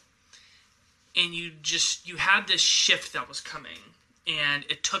well. And you had this shift that was coming. And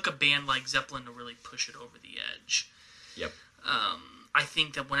it took a band like Zeppelin to really push it over the edge. Yep. I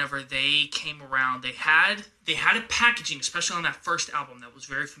think that whenever they came around, they had a packaging, especially on that first album, that was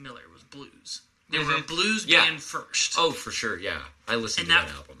very familiar. It was blues. They were a blues band first. Oh, for sure, yeah. I listened to that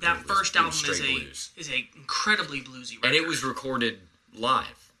album. That first album is a incredibly bluesy record. And it was recorded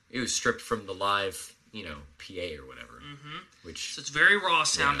live. It was stripped from the live, PA or whatever. Mm-hmm. So it's very raw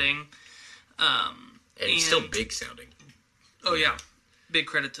sounding. Yeah. And it's still big sounding. Oh, yeah. Big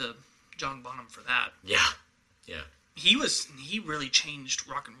credit to John Bonham for that. Yeah. Yeah. He really changed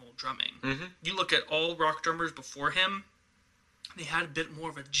rock and roll drumming. Mm-hmm. You look at all rock drummers before him, they had a bit more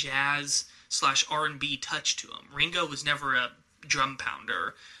of a jazz / R&B touch to them. Ringo was never a drum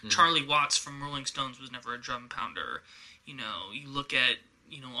pounder. Mm-hmm. Charlie Watts from Rolling Stones was never a drum pounder. You look at,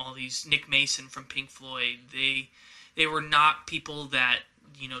 all these, Nick Mason from Pink Floyd, they were not people that,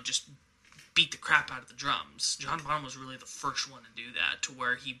 just beat the crap out of the drums. John Bonham was really the first one to do that, to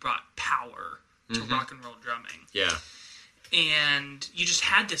where he brought power to rock and roll drumming. Yeah. And you just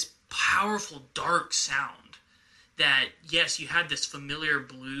had this powerful, dark sound that, yes, you had this familiar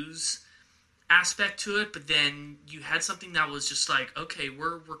blues aspect to it, but then you had something that was just like, okay,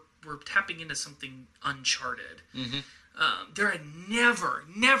 we're tapping into something uncharted. Mm-hmm. There had never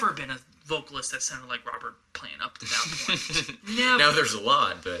been a vocalist that sounded like Robert Plant up to that point. Never. Now there's a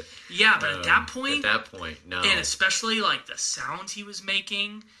lot, but... Yeah, but at that point, no. And especially, like, the sounds he was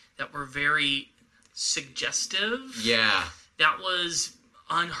making that were very suggestive. Yeah. That was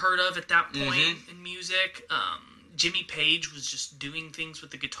unheard of at that point in music. Jimmy Page was just doing things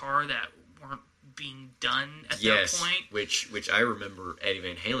with the guitar that weren't being done at that point. Which I remember Eddie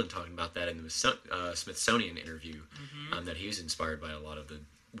Van Halen talking about that in the Smithsonian interview, that he was inspired by a lot of the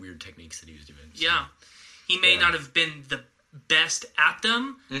weird techniques that he was doing. So. Yeah. He may not have been the best at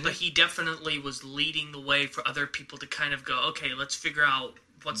them, but he definitely was leading the way for other people to kind of go, okay, let's figure out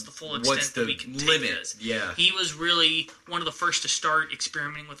what's the full extent that we can take this. Yeah. He was really one of the first to start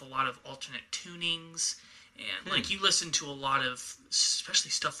experimenting with a lot of alternate tunings. And, like, you listen to a lot of,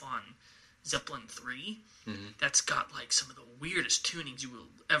 especially stuff on Zeppelin 3, that's got, like, some of the weirdest tunings you will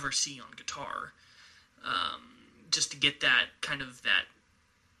ever see on guitar. Just to get that kind of that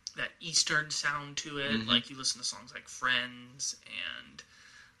Eastern sound to it. Like, you listen to songs like Friends and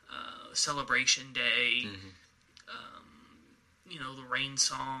Celebration Day, the Rain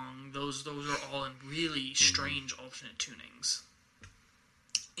Song. Those are all in really strange alternate tunings.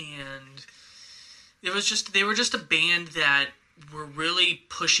 And they were just a band that were really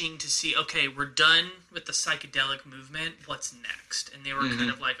pushing to see, okay, we're done with the psychedelic movement, what's next? And they were kind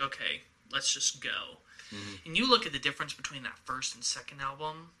of like, okay, let's just go. And you look at the difference between that first and second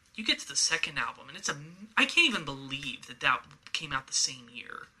album, you get to the second album, and I can't even believe that came out the same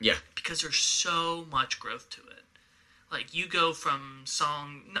year. Yeah. Because there's so much growth to it. Like, you go from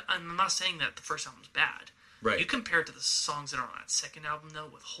I'm not saying that the first album's bad. Right. You compare it to the songs that are on that second album, though,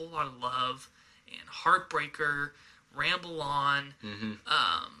 with Whole Lot of Love and Heartbreaker, Ramble On,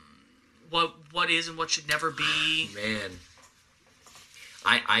 what is and what should never be. Man.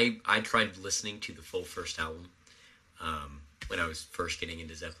 I tried listening to the full first album when I was first getting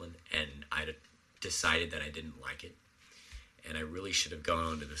into Zeppelin, and I decided that I didn't like it. And I really should have gone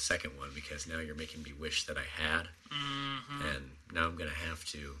on to the second one, because now you're making me wish that I had. And now I'm going to have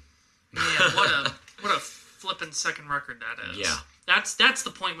to. Man, what a flippin' second record that is. Yeah. That's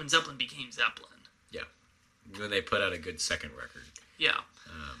the point when Zeppelin became Zeppelin. Yeah. When they put out a good second record. Yeah.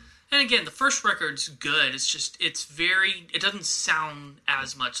 And again, the first record's good. It's just, it doesn't sound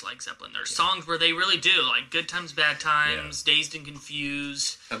as much like Zeppelin. There's songs where they really do, like Good Times, Bad Times, Dazed and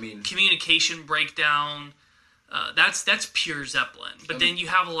Confused, Communication Breakdown. That's pure Zeppelin. But then you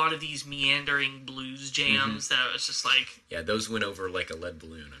have a lot of these meandering blues jams that it's just like... Yeah, those went over like a lead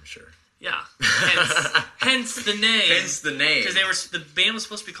balloon, I'm sure. Yeah. Hence the name. Hence the name. Because the band was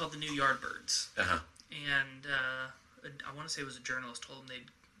supposed to be called the New Yardbirds. And I want to say it was a journalist told them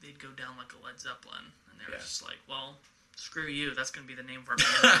they'd go down like a Led Zeppelin. And they were just like, well, screw you. That's going to be the name of our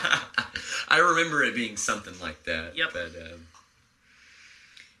band. I remember it being something like that. Yep. But,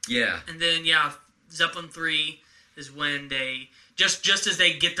 yeah. And then, Zeppelin 3 is when they, just as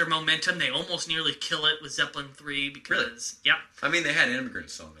they get their momentum, they almost nearly kill it with Zeppelin 3 because, they had an Immigrant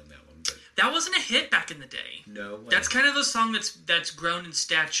Song on that one, but... That wasn't a hit back in the day. No. That's kind of a song that's grown in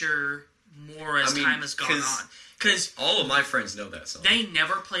stature more as time has gone on. Because all of my friends know that song. They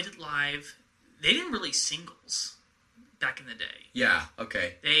never played it live. They didn't release singles back in the day. Yeah,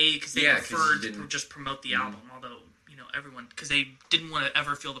 okay. Because they preferred to just promote the album, although, everyone... Because they didn't want to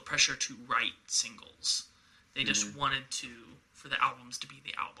ever feel the pressure to write singles. They just wanted to for the albums to be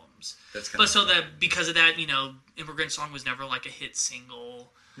the albums. That's kind but of so that because of that, Immigrant Song was never like a hit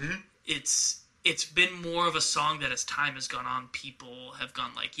single. Mm-hmm. It's been more of a song that as time has gone on, people have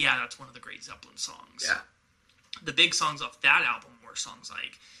gone like, yeah, that's one of the great Zeppelin songs. Yeah. The big songs off that album were songs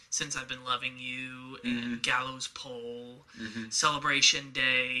like Since I've Been Loving You and Gallows Pole, Celebration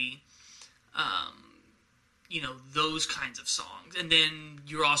Day, those kinds of songs. And then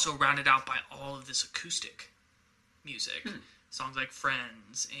you're also rounded out by all of this acoustic music. Songs like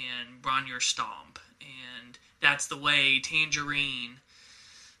Friends and Run Your Stomp and That's the Way, Tangerine.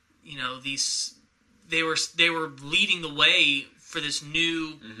 They were leading the way for this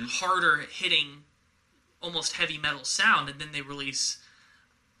new, harder hitting, almost heavy metal sound, and then they release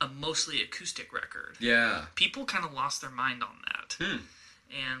a mostly acoustic record. Yeah. People kind of lost their mind on that.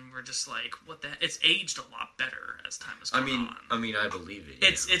 And we're just like, what the heck? It's aged a lot better as time has gone on. I mean, I believe it.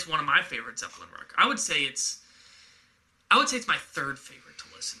 It's one of my favorite Zeppelin records. I would say it's my third favorite to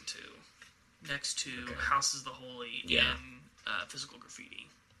listen to, next to House is the Holy and Physical Graffiti.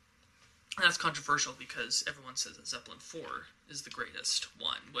 And that's controversial because everyone says that Zeppelin 4 is the greatest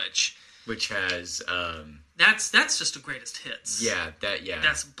one, which has that's just the greatest hits.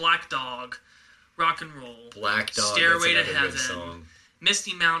 That's Black Dog, Rock and Roll, Black Dog, Stairway to Heaven, song.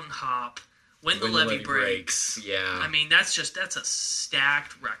 Misty Mountain Hop, When the Levee Breaks. Yeah. I mean, that's a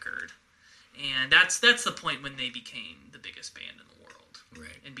stacked record. And that's the point when they became the biggest band in the world.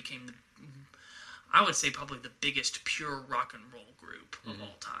 Right. And became I would say probably the biggest pure rock and roll group of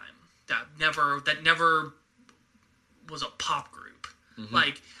all time. That never was a pop group.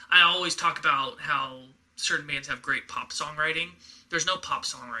 Like, I always talk about how certain bands have great pop songwriting. There's no pop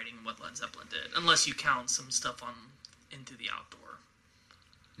songwriting in what Led Zeppelin did, unless you count some stuff on Into the Outdoor.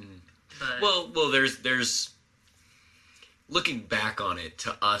 But, well, there's looking back on it,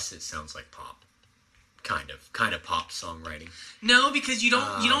 to us it sounds like pop, kind of pop songwriting. No, because you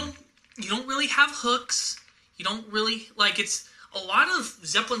don't really have hooks. You don't really it's a lot of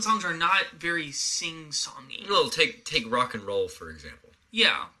Zeppelin songs are not very sing-songy. Well, take Rock and Roll for example.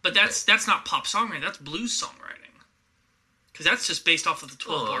 Yeah, but that's not pop songwriting. That's blues songwriting. Because that's just based off of the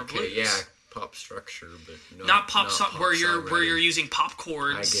 12-bar blues. Yeah, pop structure, but not pop where you're using pop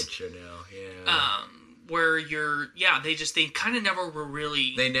chords. I get you now. Yeah. Where they kind of never were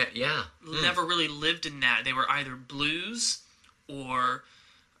really never really lived in that. They were either blues or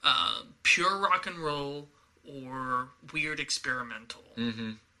pure rock and roll or weird experimental.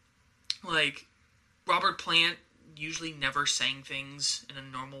 Like Robert Plant usually never sang things in a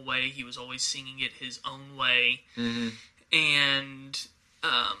normal way. He was always singing it his own way. And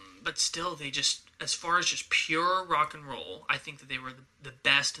but still, they just, as far as just pure rock and roll, I think that they were the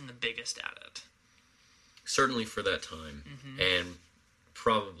best and the biggest at it. Certainly for that time. And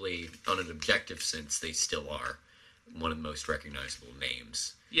probably on an objective sense, they still are one of the most recognizable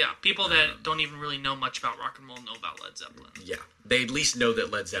names. Yeah, people that don't even really know much about rock and roll know about Led Zeppelin. Yeah, they at least know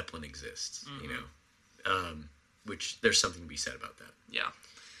that Led Zeppelin exists, which there's something to be said about that. Yeah.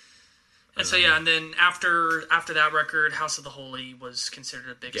 And so, and then after that record, House of the Holy was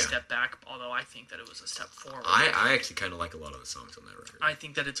considered a big step back, although I think that it was a step forward. I actually kind of like a lot of the songs on that record. I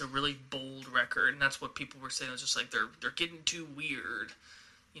think that it's a really bold record, and that's what people were saying. It was just like, they're getting too weird.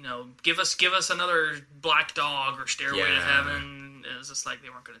 Give us another Black Dog or Stairway to Heaven. It was just like they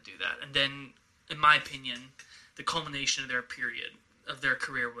weren't going to do that. And then, in my opinion, the culmination of their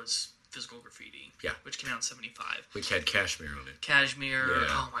career was Physical Graffiti, which came out in 1975. Which had Kashmir on it. Kashmir,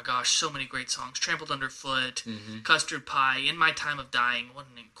 oh my gosh, so many great songs. Trampled Underfoot, Custard Pie, In My Time of Dying, what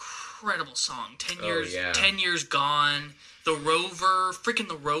an incredible song. 10 years Gone, The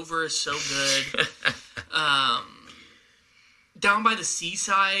Rover is so good. Down by the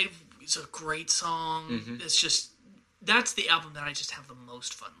Seaside is a great song. It's just, that's the album that I just have the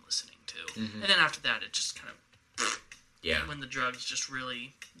most fun listening to. And then after that, it just kind of, when the drugs just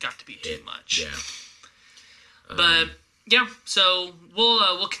really got to be too much. Yeah. But so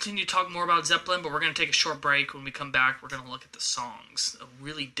we'll continue to talk more about Zeppelin, but we're going to take a short break. When we come back, we're going to look at the songs. A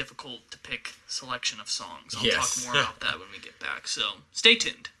really difficult to pick selection of songs. I'll talk more about that when we get back. So stay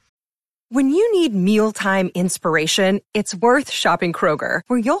tuned. When you need mealtime inspiration, it's worth shopping Kroger,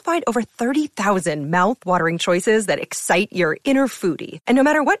 where you'll find over 30,000 mouth-watering choices that excite your inner foodie. And no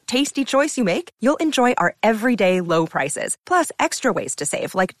matter what tasty choice you make, you'll enjoy our everyday low prices, plus extra ways to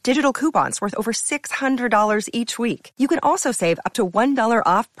save, like digital coupons worth over $600 each week. You can also save up to $1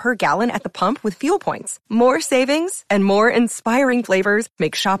 off per gallon at the pump with fuel points. More savings and more inspiring flavors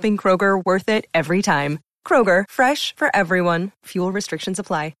make shopping Kroger worth it every time. Kroger, fresh for everyone. Fuel restrictions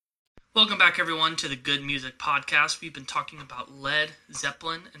apply. Welcome back, everyone, to the Good Music Podcast. We've been talking about Led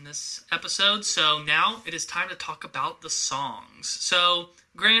Zeppelin in this episode, so now it is time to talk about the songs. So,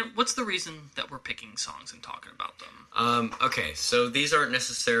 Grant, what's the reason that we're picking songs and talking about them? Okay, so these aren't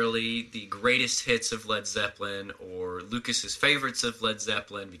necessarily the greatest hits of Led Zeppelin or Lucas's favorites of Led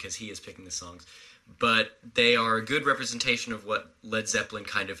Zeppelin because he is picking the songs, but they are a good representation of what Led Zeppelin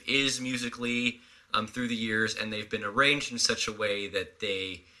kind of is musically through the years, and they've been arranged in such a way that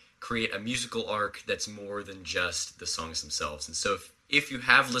they create a musical arc that's more than just the songs themselves. And so if you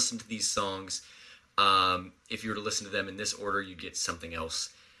have listened to these songs, if you were to listen to them in this order, you'd get something else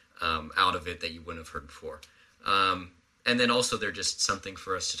out of it that you wouldn't have heard before. And then also they're just something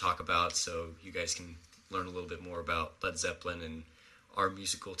for us to talk about so you guys can learn a little bit more about Led Zeppelin and our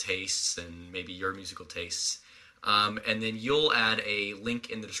musical tastes and maybe your musical tastes. And then you'll add a link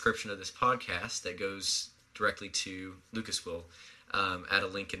in the description of this podcast that goes directly to, Lucas will add a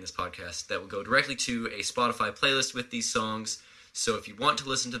link in this podcast that will go directly to a Spotify playlist with these songs. So if you want to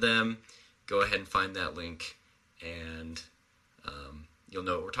listen to them, go ahead and find that link, and you'll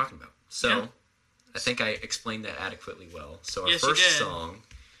know what we're talking about. So yeah. I think I explained that adequately well. So our first song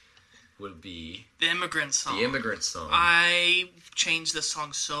would be The Immigrant Song. The Immigrant Song. I changed this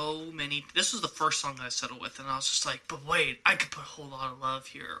song so many. This was the first song that I settled with, and I was just like, but wait, I could put Whole Lot of Love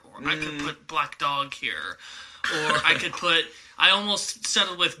here, or I could put Black Dog here, or I could put. I almost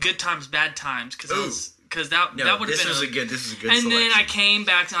settled with Good Times, Bad Times that would have been. This is a good and selection. then I came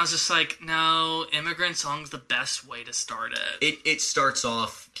back and I was just like, no, Immigrant Song's the best way to start it. It starts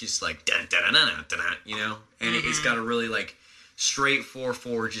off just like dun dun dun dun dun, you know, and it's got a really like straight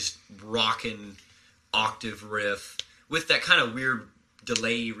 4/4 just rockin' octave riff with that kind of weird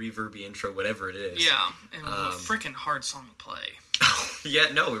delay reverby intro, whatever it is. Yeah, and a freaking hard song to play.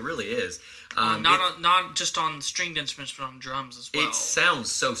 Yeah, no, it really is. Not just on stringed instruments, but on drums as well. It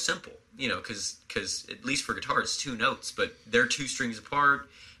sounds so simple, you know, because at least for guitar it's 2 notes, but they're 2 strings apart,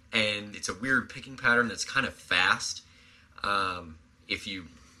 and it's a weird picking pattern that's kind of fast. If you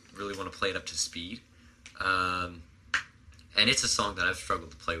really want to play it up to speed, and it's a song that I've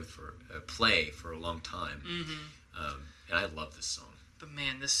struggled to play for a long time, and I love this song. But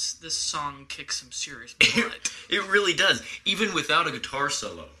man, this song kicks some serious butt. It really does. Even without a guitar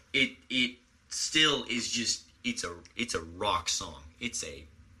solo, it still is just it's a rock song. It's a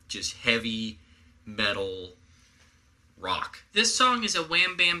just heavy metal rock. This song is a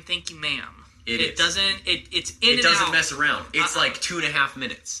wham bam thank you ma'am. It doesn't mess around. It's like 2.5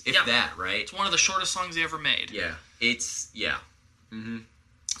 minutes, if that, right? It's one of the shortest songs they ever made. Yeah. Mm-hmm.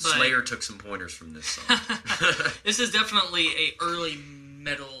 Slayer took some pointers from this song. This is definitely a early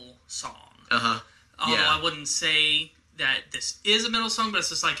metal song. Uh-huh. Although I wouldn't say that this is a metal song, but it's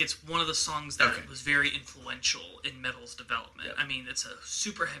just like it's one of the songs that was very influential in metal's development. Yep. I mean, it's a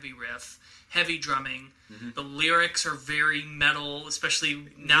super heavy riff, heavy drumming. Mm-hmm. The lyrics are very metal, especially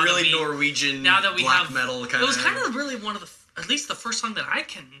now really Norwegian black metal kind of. It was kind of really one of the, at least the first song that I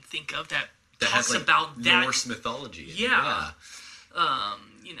can think of that talks has like about that Norse mythology. Yeah.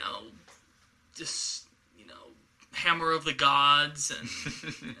 Just Hammer of the Gods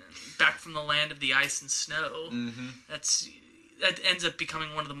and Back from the Land of the Ice and Snow. Mm-hmm. That ends up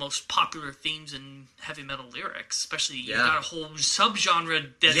becoming one of the most popular themes in heavy metal lyrics. Especially you've got a whole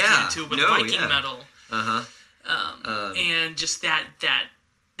subgenre dedicated to it with Viking metal. And just that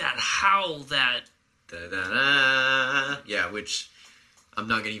howl, that which I'm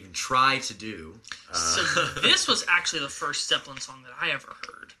not going to even try to do. So this was actually the first Zeppelin song that I ever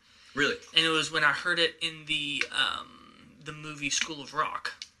heard. Really? And it was when I heard it in the movie School of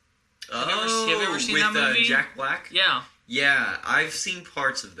Rock. Have you ever seen that movie? With Jack Black? Yeah. Yeah, I've seen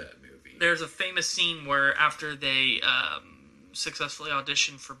parts of that movie. There's a famous scene where after they successfully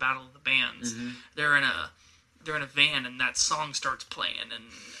auditioned for Battle of the Bands, they're in a van and that song starts playing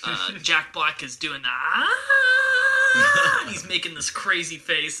and Jack Black is doing he's making this crazy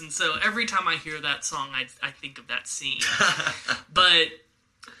face, and so every time I hear that song I think of that scene. But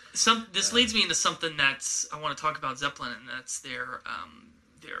this leads me into something that's I want to talk about Zeppelin, and that's their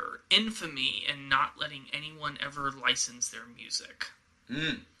infamy in not letting anyone ever license their music.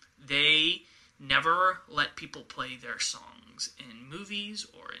 They never let people play their songs in movies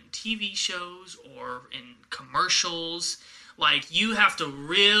or in TV shows or in commercials. Like, you have to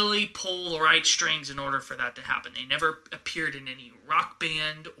really pull the right strings in order for that to happen. They never appeared in any Rock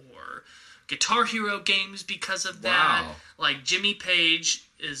Band or Guitar Hero games because of that. Wow. Like, Jimmy Page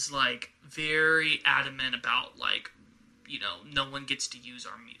is, like, very adamant about, like, no one gets to use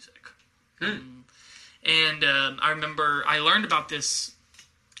our music. And I remember I learned about this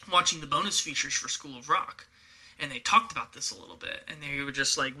watching the bonus features for School of Rock. and they talked about this a little bit, and they were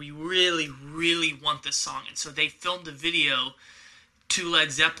just like, we really, really want this song. And so they filmed a video to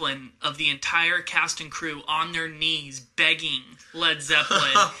Led Zeppelin of the entire cast and crew on their knees begging Led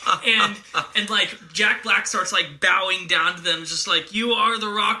Zeppelin. and like Jack Black starts like bowing down to them, just like, you are the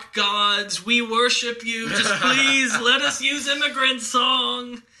rock gods, we worship you, just please let us use Immigrant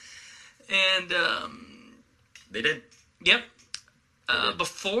Song. And they did. Yep.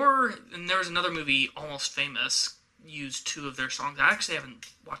 Before, and there was another movie, Almost Famous, used 2 of their songs. I actually haven't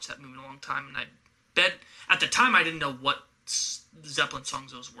watched that movie in a long time, and I bet at the time I didn't know what Zeppelin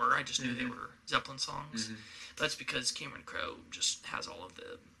songs those were. I just knew they were Zeppelin songs. But that's because Cameron Crowe just has all of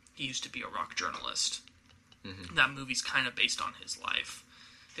the... He used to be a rock journalist. That movie's kind of based on his life.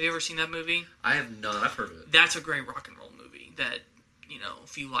 Have you ever seen that movie? I have not. I've heard of it. That's a great rock and roll movie that, you know,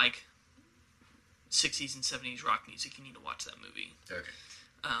 if you like 60s and 70s rock music, you need to watch that movie. Okay.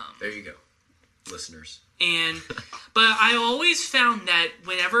 There you go, listeners. But I always found that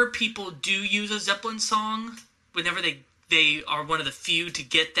whenever people do use a Zeppelin song, whenever they are one of the few to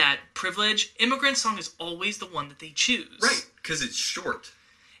get that privilege, Immigrant Song is always the one that they choose. Right, because it's short.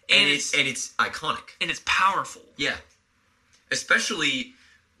 And it's iconic. And it's powerful. Yeah. Especially,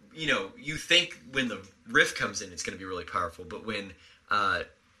 you know, you think when the riff comes in, it's going to be really powerful. But when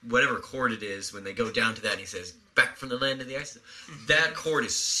whatever chord it is, when they go down to that and he says, back from the land of the ice, that chord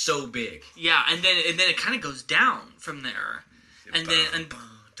is so big. Yeah, and then it kind of goes down from there. And then...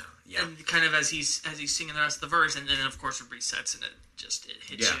 Yeah. And kind of as he's singing the rest of the verse, and then of course it resets and it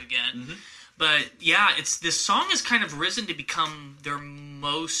hits you again. But yeah, this song has kind of risen to become their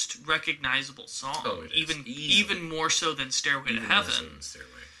most recognizable song. Oh, it is. Even more so than Stairway to Heaven.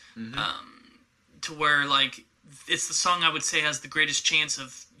 To where like it's the song I would say has the greatest chance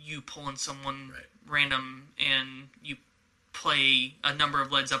of you pulling someone random and you play a number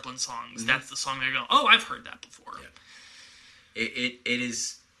of Led Zeppelin songs. That's the song they go, oh, I've heard that before. Yeah. It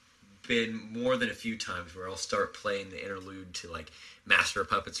is. Been more than a few times where I'll start playing the interlude to like Master of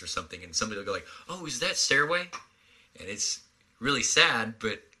Puppets or something, and somebody will go like, "Oh, is that Stairway?" And it's really sad,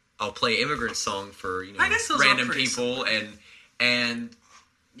 but I'll play Immigrant Song for random people, and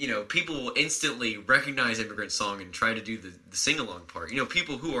you know, people will instantly recognize Immigrant Song and try to do the sing along part. You know,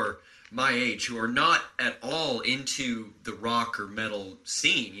 people who are my age who are not at all into the rock or metal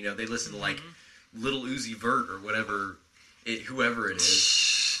scene. You know, they listen to like Little Uzi Vert or whatever, whoever it is.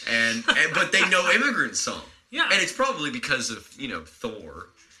 But they know Immigrant Song. Yeah. And it's probably because of, you know, Thor.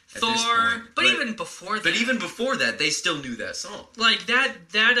 But even before that. But even before that, they still knew that song. Like that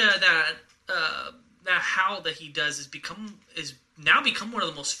howl that he does is now become one of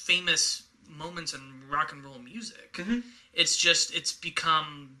the most famous moments in rock and roll music. It's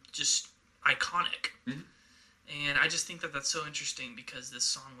become just iconic. And I just think that that's so interesting because this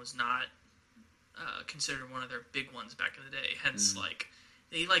song was not considered one of their big ones back in the day. Hence, like,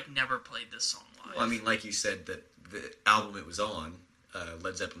 they, like, never played this song live. Well, I mean, like you said, that the album it was on,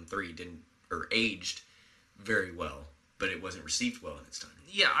 Led Zeppelin 3, aged very well, but it wasn't received well in its time.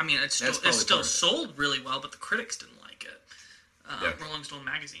 Yeah, I mean, it still sold really well, but the critics didn't like it. Rolling Stone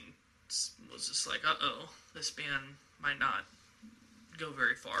magazine was just like, uh-oh, this band might not go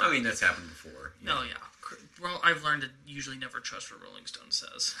very far. I mean, that's happened before. Oh, yeah. Well, I've learned to usually never trust what Rolling Stone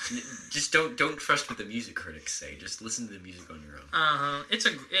says. Just don't trust what the music critics say. Just listen to the music on your own. It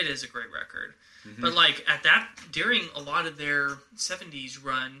is a great record. But like during a lot of their 70s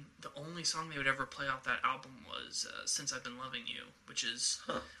run, the only song they would ever play off that album was "Since I've Been Loving You," which is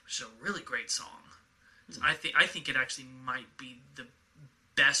a really great song. I think it actually might be the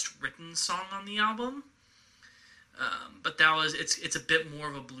best written song on the album. But it's a bit more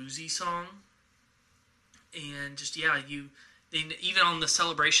of a bluesy song. And just, even on the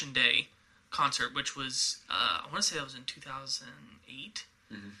Celebration Day concert, which was, I want to say that was in 2008,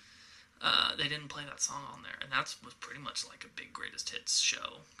 they didn't play that song on there. And that was pretty much like a big greatest hits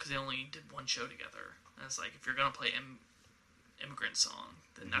show, because they only did one show together. And it's like, if you're going to play Immigrant Song,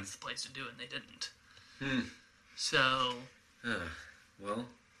 then that's the place to do it, and they didn't. So... well,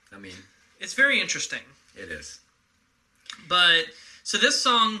 I mean... It's very interesting. It is. But, so this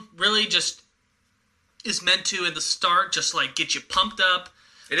song really just... is meant to, at the start, just like get you pumped up,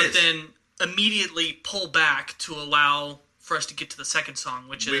 but then immediately pull back to allow for us to get to the second song,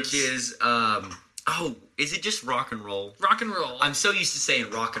 which is is it just Rock and Roll? Rock and Roll. I'm so used to saying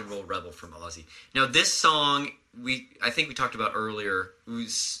Rock and Roll Rebel from Ozzy. Now this song, I think we talked about earlier,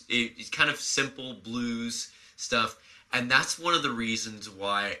 it's kind of simple blues stuff, and that's one of the reasons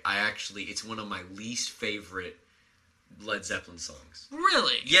why it's one of my least favorite Led Zeppelin songs.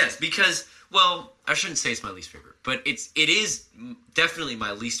 Really? Yes, because, well, I shouldn't say it's my least favorite, but it is definitely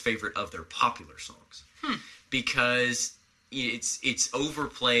my least favorite of their popular songs. because it's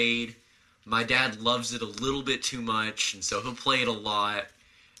overplayed. My dad loves it a little bit too much, and so he'll play it a lot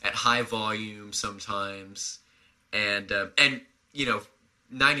at high volume sometimes. And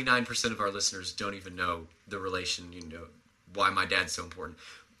 99% of our listeners don't even know the relation, why my dad's so important.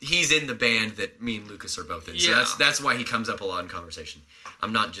 He's in the band that me and Lucas are both in. Yeah. So that's why he comes up a lot in conversation.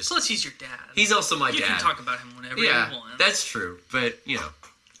 I'm not just... Plus, he's your dad. He's also my dad. You can talk about him whenever you want. That's true. But,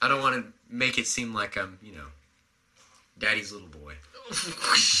 I don't want to make it seem like I'm, daddy's little boy.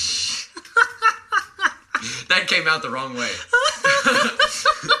 That came out the wrong way.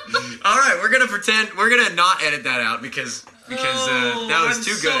 All right, we're going to not edit that out because that was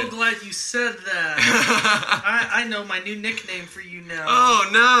too good. I'm so glad you said that. I know my new nickname for you now. Oh,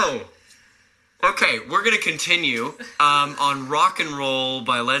 no. Okay, we're going to continue on Rock and Roll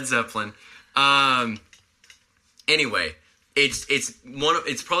by Led Zeppelin. Anyway, it's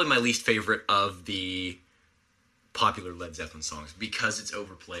probably my least favorite of the popular Led Zeppelin songs because it's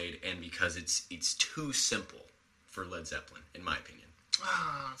overplayed and because it's too simple for Led Zeppelin, in my opinion.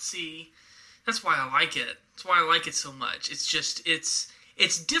 See, that's why I like it. That's why I like it so much. It's just, it's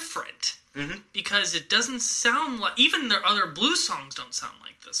different. Mm-hmm. Because it doesn't sound like, even their other blues songs don't sound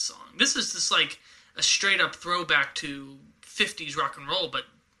like this song. This is just like a straight up throwback to 50s rock and roll, but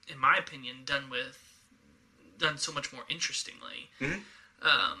in my opinion, done so much more interestingly. Mm-hmm.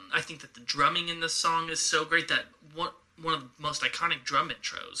 I think that the drumming in this song is so great that one of the most iconic drum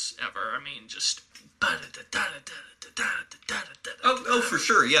intros ever. I mean, just... Oh, for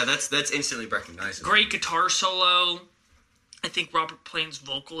sure. Yeah, that's instantly recognizable. Great guitar solo. I think Robert Plant's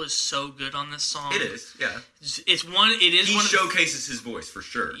vocal is so good on this song. It is, yeah. He showcases his voice, for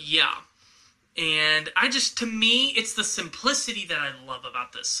sure. Yeah. And to me, it's the simplicity that I love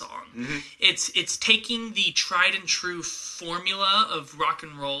about this song. Mm-hmm. It's taking the tried and true formula of rock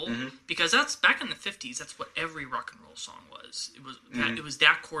and roll, mm-hmm. because that's back in the 50s. That's what every rock and roll song was. It was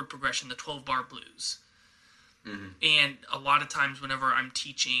that chord progression, the 12-bar blues. Mm-hmm. And a lot of times, whenever I'm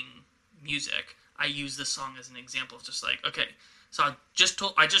teaching music, I use this song as an example of just like, okay, so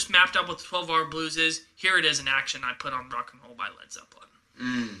I just mapped out what the 12-bar blues is. Here it is in action. I put on Rock and Roll by Led Zeppelin.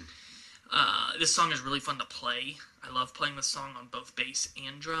 Mm. This song is really fun to play. I love playing this song on both bass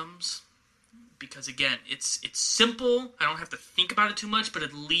and drums because, again, it's simple. I don't have to think about it too much, but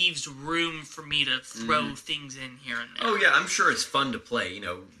it leaves room for me to throw things in here and there. Oh, yeah, I'm sure it's fun to play.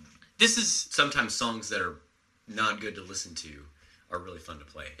 This is... Sometimes songs that are not good to listen to are really fun to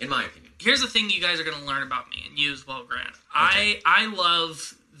play, in my opinion. Here's the thing you guys are going to learn about me, and you as well, Grant. Okay. I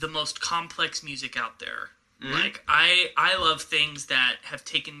love the most complex music out there. Mm-hmm. Like, I love things that have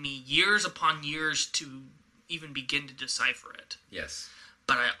taken me years upon years to even begin to decipher it. Yes.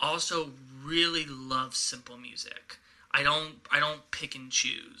 But I also really love simple music. I don't pick and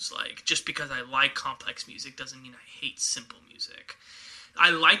choose. Like, just because I like complex music doesn't mean I hate simple music.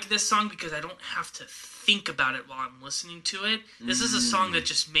 I like this song because I don't have to think about it while I'm listening to it. This is a song that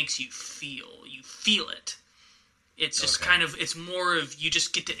just makes you feel. You feel it. It's just it's more of you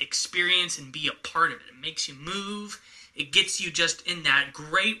just get to experience and be a part of it. It makes you move. It gets you just in that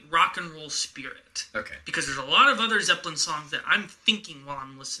great rock and roll spirit. Okay. Because there's a lot of other Zeppelin songs that I'm thinking while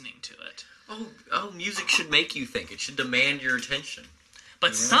I'm listening to it. Oh, music should make you think. It should demand your attention.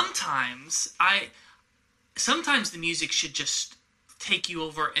 But sometimes the music should just take you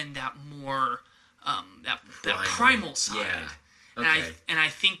in that more that primal side. Yeah. Okay. And I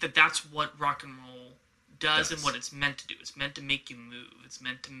think that that's what rock and roll does and what it's meant to do. It's meant to make you move. It's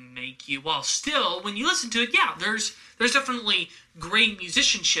meant to make you... While still, when you listen to it, there's definitely great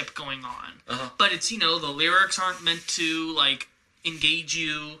musicianship going on. Uh-huh. But it's, the lyrics aren't meant to, like, engage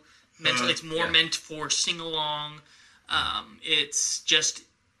you mentally. It's more meant for sing-along. It's just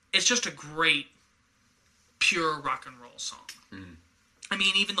a great, pure rock and roll song. Mm. I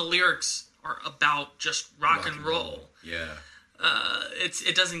mean, even the lyrics are about just rock and roll. Yeah.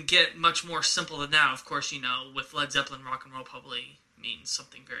 It doesn't get much more simple than that. Of course, with Led Zeppelin, rock and roll probably means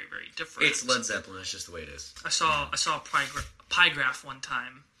something very, very different. It's Led Zeppelin. It's just the way it is. I saw a pie graph one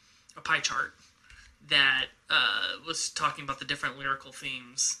time, a pie chart that was talking about the different lyrical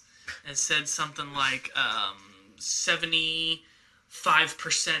themes. And said something like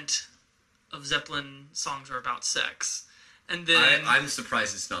 75% of Zeppelin songs are about sex. And then I'm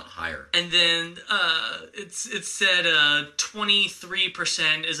surprised it's not higher. And then it said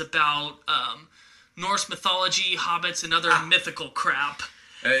 23% is about Norse mythology, hobbits, and other mythical crap.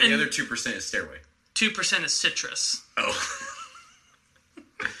 The other 2% is Stairway. 2% is citrus. Oh.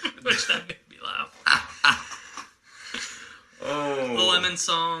 Which that made me laugh. Oh. The Lemon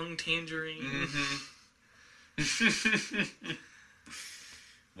Song, Tangerine. Mm-hmm.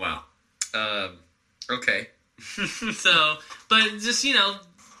 Wow. Okay. So, but just, you know,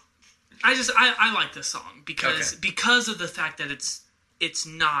 I like this song because of the fact that it's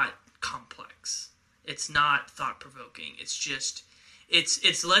not complex. It's not thought-provoking. It's just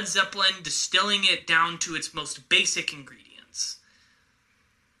it's Led Zeppelin distilling it down to its most basic ingredients.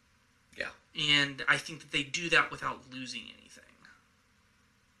 Yeah. And I think that they do that without losing anything.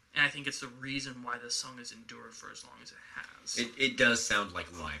 And I think it's the reason why this song has endured for as long as it has. It does sound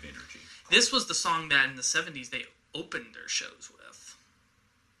like live energy. This was the song that in the 70s they opened their shows with.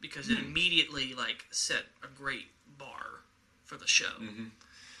 Because it immediately, like, set a great bar for the show.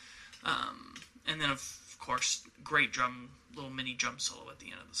 And then, of course, great little mini drum solo at the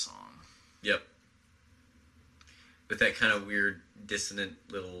end of the song. Yep. With that kind of weird, dissonant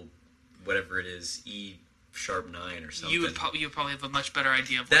little, whatever it is, E sharp 9 or something. You would probably have a much better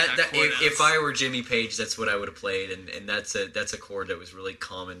idea of what that chord is. If I were Jimmy Page, that's what I would have played, and that's a chord that was really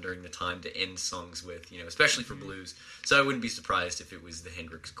common during the time to end songs with, you know, especially for blues. So I wouldn't be surprised if it was the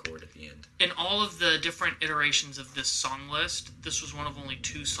Hendrix chord at the end. In all of the different iterations of this song list, this was one of only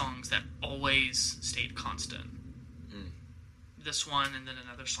 2 songs that always stayed constant. This one and then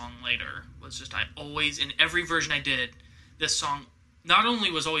another song later was just, I always, in every version I did, this song not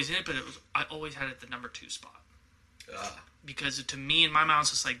only was always in it, but I always had it at the number 2 spot. Because to me, in my mind, it's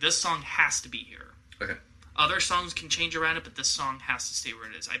just like, this song has to be here. Okay. Other songs can change around it, but this song has to stay where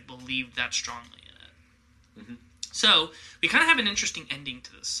it is. I believe that strongly in it. So, we kind of have an interesting ending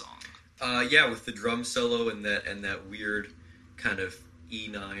to this song. Yeah, with the drum solo and that weird kind of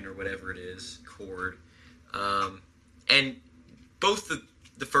E9 or whatever it is chord. And both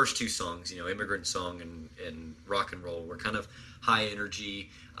the first 2 songs, you know, Immigrant Song and Rock and Roll, were kind of high energy.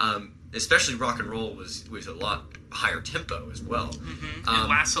 Especially Rock and Roll was a lot higher tempo as well. It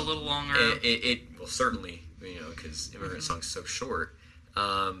lasts a little longer. It well, certainly, you know, because Immigrant Song's so short.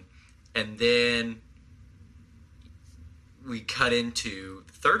 And then we cut into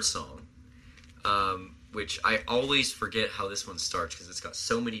the third song, which I always forget how this one starts because it's got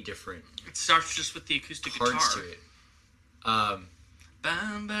so many different. It starts just with the acoustic parts guitar. To it.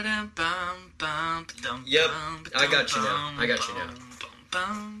 Yep, I got you now.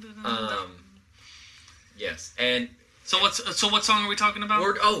 Yes, and so what song are we talking about?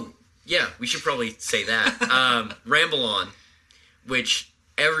 Yeah, we should probably say that. Ramble On, which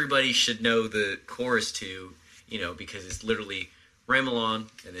everybody should know the chorus to, you know, because it's literally Ramble On,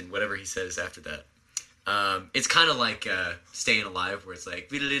 and then whatever he says after that. It's kind of like Staying Alive, where it's like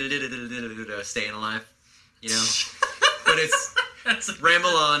Staying Alive, you know, but it's Ramble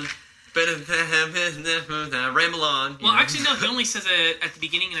On. Ramble on. Well, actually, no. He only says it at the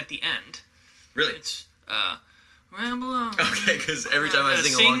beginning and at the end. Really? It's ramble on. Okay, because every time I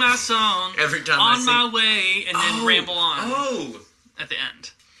sing along, my song. Every time on my way, and then ramble on. Oh, at the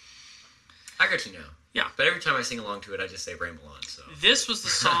end. I got you now. Yeah. But every time I sing along to it, I just say ramble on. So this was the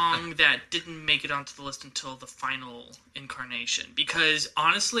song that didn't make it onto the list until the final incarnation, because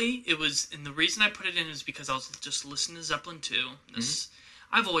honestly, it was, and the reason I put it in is because I was just listening to Zeppelin 2.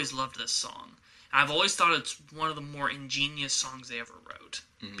 I've always loved this song. I've always thought it's one of the more ingenious songs they ever wrote.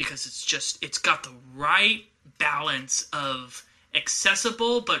 Because it's got the right balance of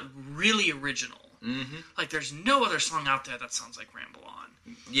accessible but really original. Like, there's no other song out there that sounds like Ramble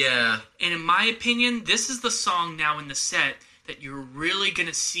On. Yeah. And in my opinion, this is the song now in the set that you're really going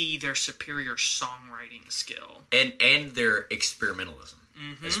to see their superior songwriting skill. And their experimentalism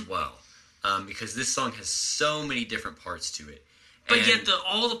as well. Because this song has so many different parts to it. But yet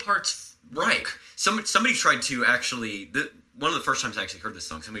all the parts work. Right. Somebody tried to actually... one of the first times I actually heard this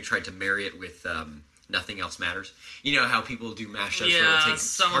song, somebody tried to marry it with Nothing Else Matters. You know how people do mashups where they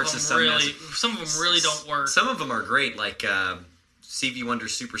take parts of some of them really don't work. Some of them are great, like Stevie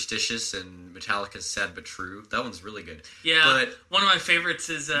Wonder's Superstitious and Metallica's Sad But True. That one's really good. Yeah, but one of my favorites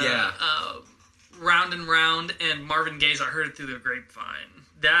is Round and Round and Marvin Gaye's I Heard It Through the Grapevine.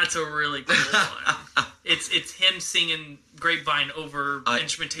 That's a really cool one. It's him singing Grapevine over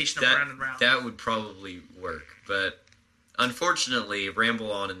instrumentation of Round and Round. That would probably work, but unfortunately,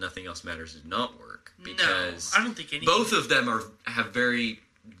 Ramble On and Nothing Else Matters did not work because I don't think any. Both of them have very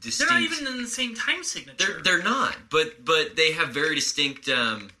distinct. They're not even in the same time signature. They're not, but they have very distinct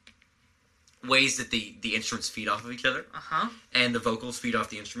ways that the instruments feed off of each other, and the vocals feed off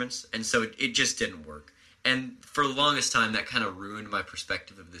the instruments, and so it just didn't work. And for the longest time, that kind of ruined my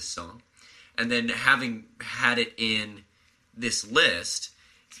perspective of this song. And then having had it in this list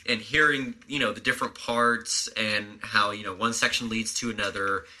and hearing, you know, the different parts and how, you know, one section leads to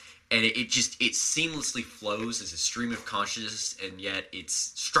another, and it seamlessly flows as a stream of consciousness, and yet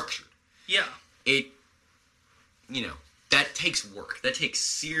it's structured. Yeah. You know, that takes work. That takes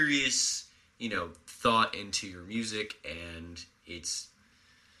serious, thought into your music, and it's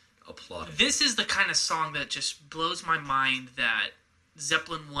applauded. This is the kind of song that just blows my mind that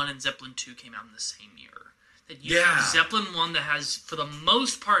Zeppelin 1 and Zeppelin 2 came out in the same year. That you have Zeppelin 1 that has, for the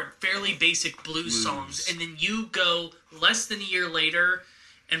most part, fairly basic blues songs, and then you go less than a year later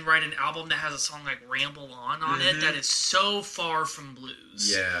and write an album that has a song like Ramble On it that is so far from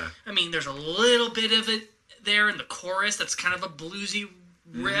blues. Yeah. I mean, there's a little bit of it there in the chorus that's kind of a bluesy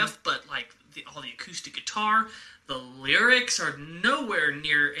riff, but like all the acoustic guitar, the lyrics are nowhere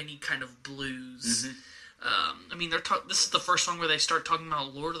near any kind of blues. I mean, this is the first song where they start talking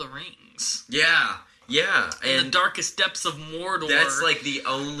about Lord of the Rings. Yeah. In the darkest depths of Mordor. That's like the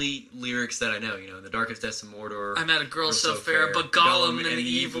only lyrics that I know. In the darkest depths of Mordor. I met a girl so fair, but Gollum and the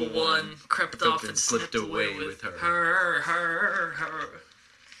evil one crept off and slipped away with her.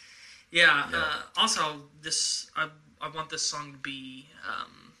 Yeah. Also, I want this song to be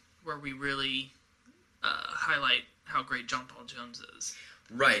where we really highlight how great John Paul Jones is.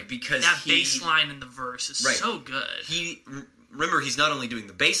 Right, because that bass line in the verse is so good. Remember, he's not only doing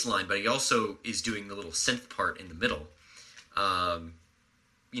the bass line, but he also is doing the little synth part in the middle. And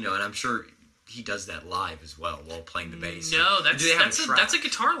I'm sure he does that live as well while playing the bass. No, that's a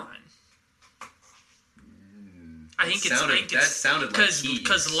guitar line. I think that sounded like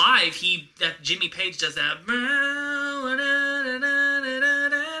because live that Jimmy Page does that.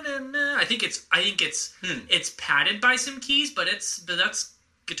 I think it's padded by some keys, but that's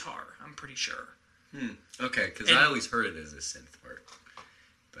guitar. I'm pretty sure. Okay, because I always heard it as a synth part,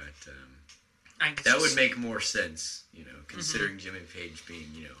 but that would make more sense, considering Jimmy Page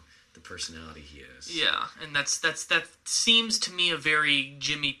being, the personality he is. Yeah, and that seems to me a very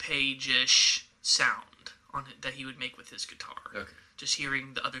Jimmy Page-ish sound on it that he would make with his guitar. Okay. Just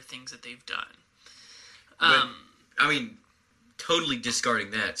hearing the other things that they've done. But, I mean, totally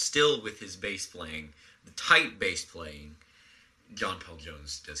discarding that, still with his bass playing, the tight bass playing, John Paul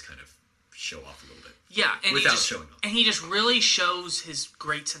Jones does kind of show off a little bit. Yeah, and without showing off. And he just really shows his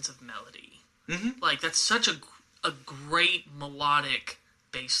great sense of melody. Like, that's such a great melodic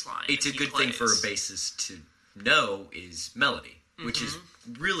bass line. It's a good thing for a bassist to know is melody, which is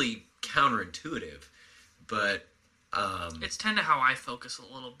really counterintuitive, but it's kind of how I focus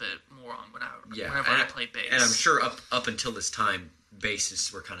a little bit more on whenever I play bass. And I'm sure up until this time,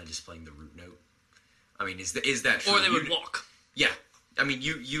 bassists were kind of just playing the root note. I mean, is that true? Or they would walk. Yeah. I mean,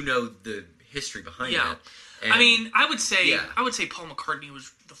 you know the history behind that. And I mean, I would say Paul McCartney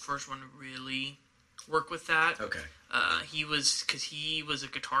was the first one to really work with that. Okay. He was a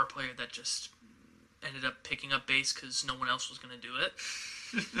guitar player that just ended up picking up bass because no one else was going to do it.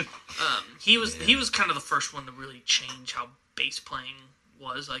 He was kind of the first one to really change how bass playing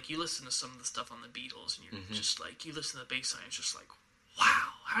was. Like, you listen to some of the stuff on the Beatles, and you're just like, you listen to the bass line, it's just like,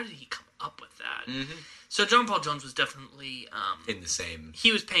 wow, how did he come up with that? So John Paul Jones was definitely in the same.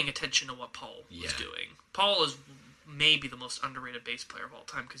 He was paying attention to what Paul was doing. Paul is maybe the most underrated bass player of all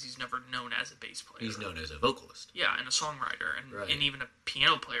time because he's never known as a bass player. He's known as a vocalist. Yeah, and a songwriter, and even a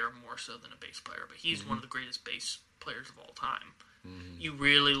piano player more so than a bass player. But he's one of the greatest bass players of all time. You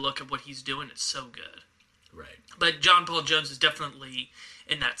really look at what he's doing; it's so good. Right. But John Paul Jones is definitely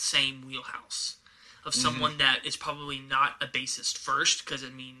in that same wheelhouse of someone that is probably not a bassist first, because, I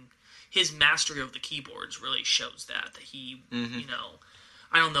mean, his mastery of the keyboards really shows that he,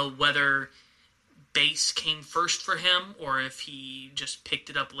 I don't know whether bass came first for him or if he just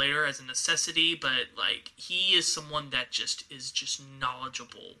picked it up later as a necessity, but, like, he is someone that is just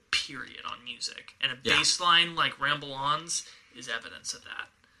knowledgeable, period, on music. And a bass line like Ramble On's is evidence of that.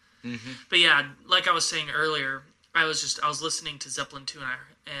 But yeah, like I was saying earlier, I was listening to Zeppelin 2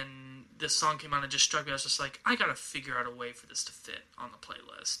 and this song came on and just struck me. I was just like, I gotta figure out a way for this to fit on the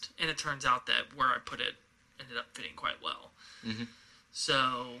playlist. And it turns out that where I put it ended up fitting quite well.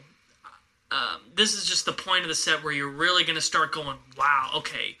 So this is just the point of the set where you're really gonna start going, wow,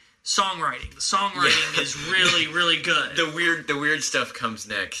 okay, songwriting. The songwriting is really, really good. The weird stuff comes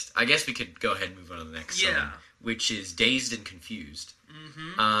next. I guess we could go ahead and move on to the next song, which is Dazed and Confused.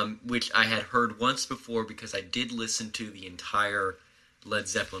 Which I had heard once before because I did listen to the entire Led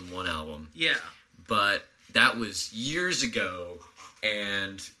Zeppelin 1 album. Yeah. But that was years ago,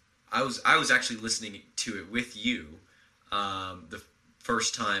 and I was actually listening to it with you the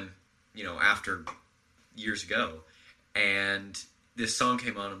first time, after years ago. And this song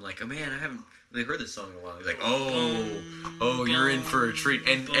came on, I'm like, oh man, I haven't really heard this song in a while. He's like, oh, you're in for a treat.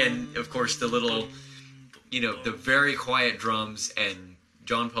 And of course the little, the very quiet drums and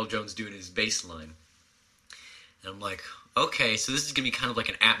John Paul Jones doing his bass line. And I'm like, okay, so this is going to be kind of like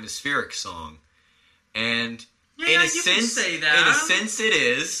an atmospheric song. And Yeah, in a you sense, can say that. In a sense, it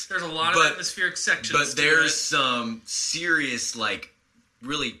is. There's a lot of atmospheric sections. But there's some serious, like,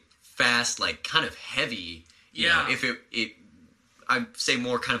 really fast, like, kind of heavy. You know, if it, I'd say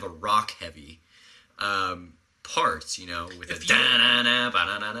more kind of a rock heavy parts. You know, with a da-na-na,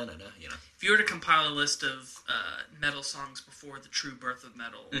 ba-na-na-na-na, you know. If you were to compile a list of metal songs before the true birth of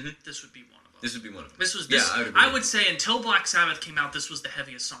metal, this would be one of them. This would be one of them. This was I would say until Black Sabbath came out, this was the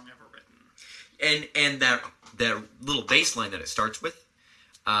heaviest song ever written. And that little bass line that it starts with,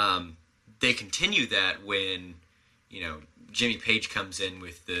 they continue that when, you know, Jimmy Page comes in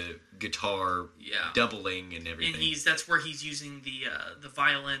with the guitar doubling and everything. And that's where he's using the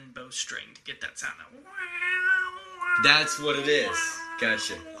violin bowstring to get that sound. That's what it is.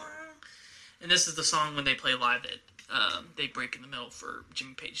 Gotcha. And this is the song when they play live that they break in the middle for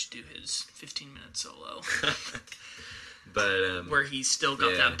Jimmy Page to do his 15-minute solo. But where he's still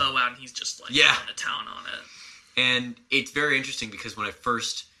got that bow out and he's just like going to town on it. And it's very interesting because when I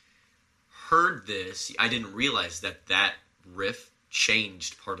first heard this, I didn't realize that riff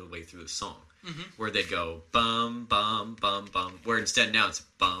changed part of the way through the song. Mm-hmm. Where they'd go bum bum bum bum, where instead now it's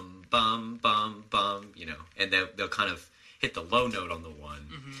bum bum bum bum, you know, and they'll kind of hit the low note on the one,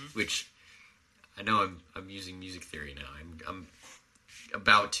 which I know I'm using music theory now. I'm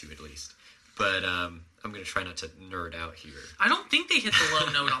about to, at least, but I'm gonna try not to nerd out here. I don't think they hit the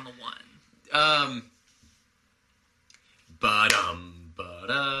low note on the one.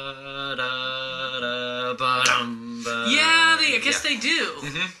 Yeah, I guess they do.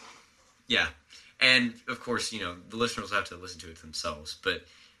 Mm-hmm. Yeah, and of course, you know, the listeners will have to listen to it themselves, but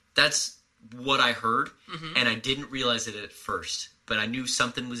that's what I heard, and I didn't realize it at first, but I knew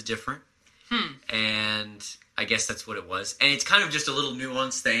something was different, and I guess that's what it was. And it's kind of just a little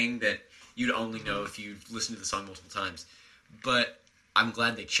nuanced thing that you'd only know if you listen to the song multiple times, but I'm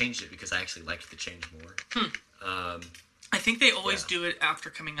glad they changed it because I actually liked the change more. I think they always do it after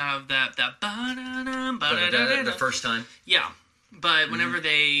coming out of that the first time. Yeah, but whenever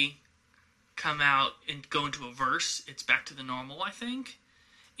they come out and go into a verse, it's back to the normal, I think.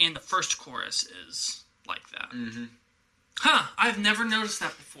 And the first chorus is like that. Mm-hmm. Huh, I've never noticed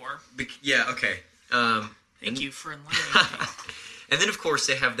that before. Yeah, okay. Thank you for enlightening me. And then, of course,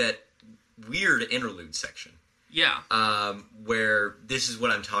 they have that weird interlude section. Yeah. Where this is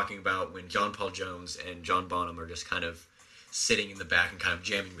what I'm talking about when John Paul Jones and John Bonham are just kind of sitting in the back and kind of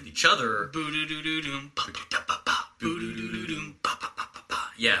jamming with each other.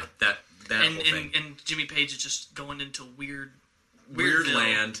 Yeah, that whole thing. And Jimmy Page is just going into weird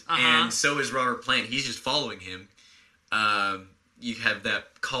land, and so is Robert Plant. He's just following him. You have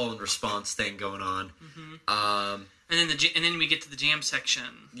that call and response thing going on. And then we get to the jam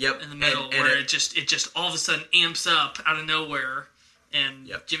section. Yep. In the middle, where it just all of a sudden amps up out of nowhere, and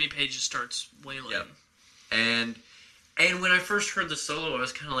Jimmy Page just starts wailing. Yep. And when I first heard the solo, I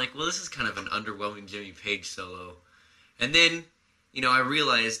was kind of like, well, this is kind of an underwhelming Jimmy Page solo. And then, you know, I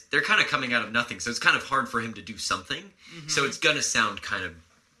realized they're kind of coming out of nothing, so it's kind of hard for him to do something. So it's gonna sound kind of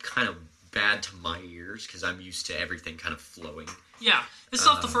bad to my ears because I'm used to everything kind of flowing. Yeah, it's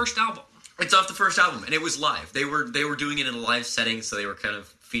off the first album. It's off the first album, and it was live. They were doing it in a live setting, so they were kind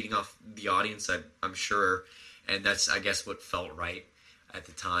of feeding off the audience, I'm sure, and that's, I guess, what felt right at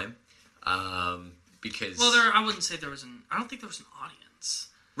the time. Because I wouldn't say I don't think there was an audience.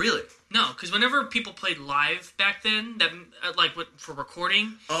 Really? No, because whenever people played live back then, for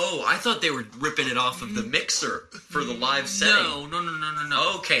recording. Oh, I thought they were ripping it off of the mixer for the live setting.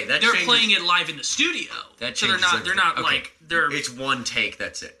 No. Okay, they're playing it live in the studio. That so changes they're not okay. like they're. It's one take.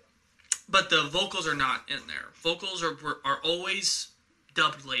 That's it. But the vocals are not in there. Vocals are always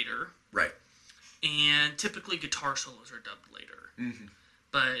dubbed later. Right. And typically guitar solos are dubbed later. Mm-hmm.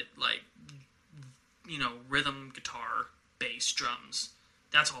 But rhythm, guitar, bass, drums,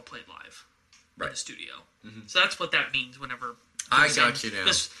 that's all played live in the studio. Mm-hmm. So that's what that means whenever I got you now.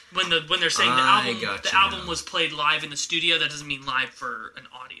 When they're saying the album was played live in the studio, that doesn't mean live for an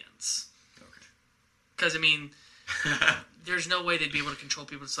audience. Okay. Because there's no way they'd be able to control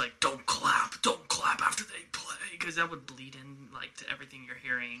people. It's like, don't clap after they play, because that would bleed in to everything you're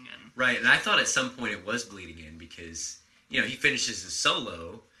hearing. And right, and I thought at some point it was bleeding in because he finishes his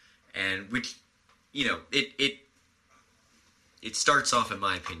solo, and which it starts off, in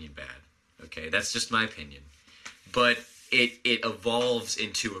my opinion, bad. Okay, that's just my opinion, but it evolves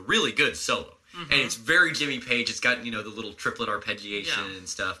into a really good solo, and it's very Jimmy Page. It's got the little triplet arpeggiation and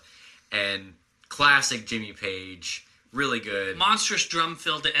stuff, and classic Jimmy Page. Really good. Monstrous drum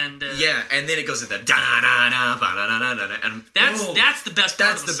fill to end it. Yeah, and then it goes into da-na-na-na-ba-na-na-na-na, and that's the best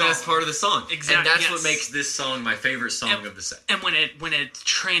part of the song. That's the best part of the song. Exactly. And that's what makes this song my favorite song of the set. And when it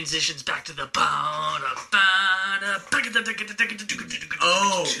transitions back to the ba-da-ba-na-na-na,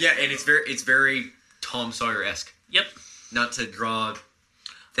 Oh, yeah, and it's very Tom Sawyer-esque. Yep. Not to draw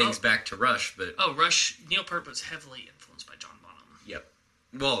things back to Rush, but... Oh, Rush, Neil Peart was heavily influenced by John Bonham. Yep.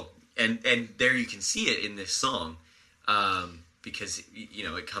 Well, and there you can see it in this song, because, you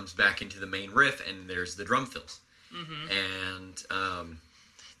know, it comes back into the main riff, and there's the drum fills. Mm-hmm. And...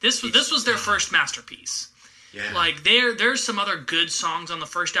 This was their first masterpiece. Yeah. Like, there's some other good songs on the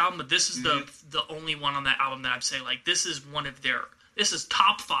first album, but this is the only one on that album that I'd say, like, this is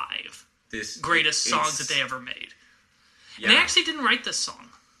top 5 greatest songs that they ever made. Yeah. And they actually didn't write this song.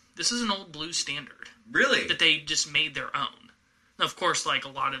 This is an old blues standard. Really? That they just made their own. Now, of course, like, a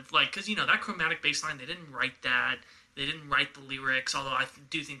lot of, like, because, you know, that chromatic bass line, they didn't write that. They didn't write the lyrics, although I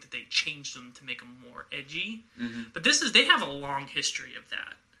do think that they changed them to make them more edgy. Mm-hmm. But they have a long history of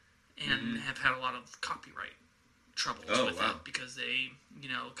that. And have had a lot of copyright troubles with it because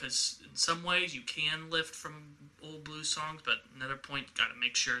because in some ways you can lift from old blues songs, but another point, you got to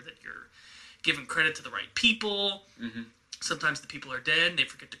make sure that you're giving credit to the right people. Mm-hmm. Sometimes the people are dead, and they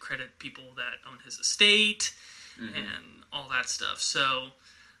forget to credit people that own his estate and all that stuff. So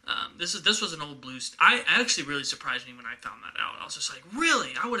this was an old blues. I actually really surprised me when I found that out. I was just like,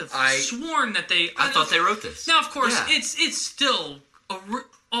 really? I would have sworn that they. I thought they wrote this. Now, of course, it's still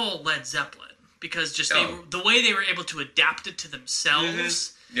all Led Zeppelin, because just the way they were able to adapt it to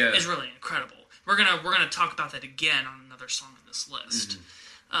themselves is really incredible. We're gonna talk about that again on another song in this list.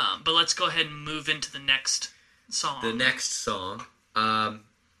 But let's go ahead and move into the next song. The next song, and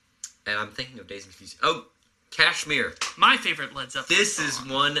I'm thinking of Dazed and Confused. Oh, Kashmir. My favorite Led Zeppelin This song. is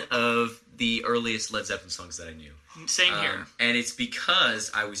one of the earliest Led Zeppelin songs that I knew. Same here. And it's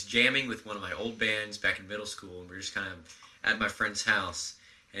because I was jamming with one of my old bands back in middle school, and we were just kind of at my friend's house.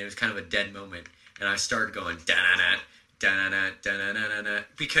 And it was kind of a dead moment, and I started going da-na-na, da-na-na, da-na-na-na-na,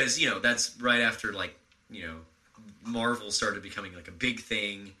 because, you know, that's right after, like, you know, Marvel started becoming, like, a big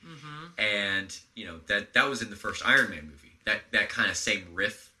thing, and, you know, that was in the first Iron Man movie, that kind of same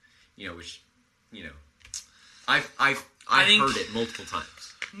riff, you know, which, you know, I've heard it multiple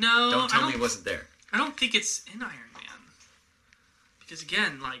times. No, Don't tell me it wasn't there. I don't think it's in Iron Man, because,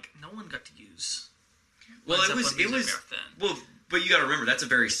 again, like, no one got to use Well, Led it was, Zeppelin music back then. well, but you got to remember, that's a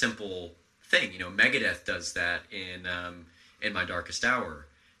very simple thing. You know, Megadeth does that in My Darkest Hour,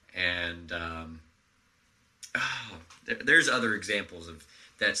 and there's other examples of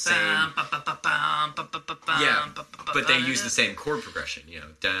that same. Yeah, but they use the same chord progression. You know,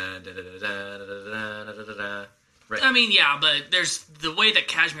 da da da da da da da da da. Right. I mean, yeah, but there's the way that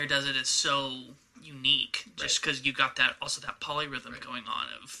Kashmir does it is so unique, just because you got that polyrhythm going on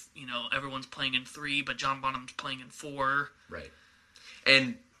of, you know, everyone's playing in 3, but John Bonham's playing in 4. Right.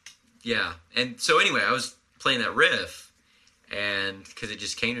 And yeah, and so anyway, I was playing that riff, and because it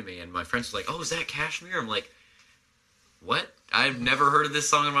just came to me, and my friends were like, "Oh, is that Kashmir?" I'm like, "What? I've never heard of this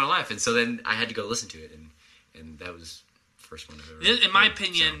song in my life." And so then I had to go listen to it, and that was the first one I've ever heard. In my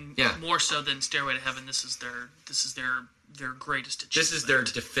opinion, more so than Stairway to Heaven, this is their greatest achievement. This is their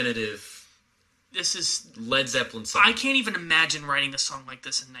definitive. This is Led Zeppelin song. I can't even imagine writing a song like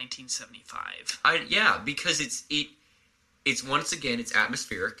this in 1975. Because it's once again, it's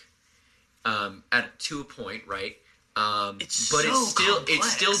atmospheric, to a point, right? But it's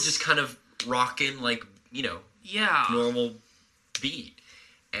still just kind of rocking, like, you know, normal beat.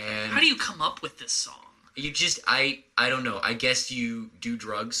 And how do you come up with this song? You just, I don't know. I guess you do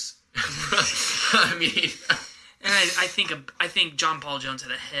drugs. I mean, and I think John Paul Jones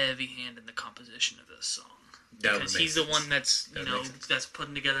had a heavy hand in the composition of this song, because he's the one that's that's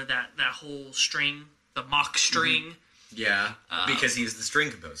putting together that whole string, the Mach string. Yeah, because he's the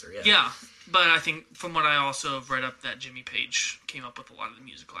string composer. Yeah. Yeah, but I think from what I also have read up, that Jimmy Page came up with a lot of the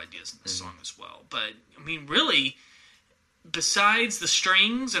musical ideas in this song as well. But I mean, really, besides the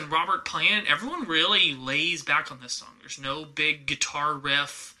strings and Robert Plant, everyone really lays back on this song. There's no big guitar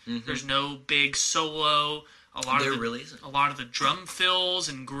riff. There's no big solo. A lot of the drum fills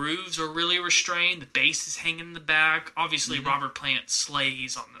and grooves are really restrained. The bass is hanging in the back. Obviously, Robert Plant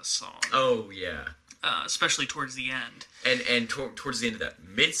slays on this song. Oh yeah. Especially towards the end. And towards the end of that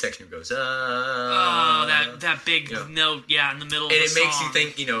midsection, it goes, that big note, in the middle of the song. And it makes you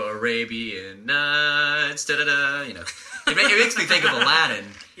think, you know, Arabian Nights, da-da-da, you know. It makes me think of Aladdin.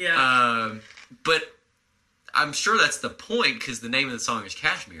 Yeah. But I'm sure that's the point, because the name of the song is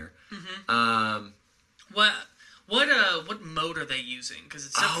Kashmir. What mode are they using? Because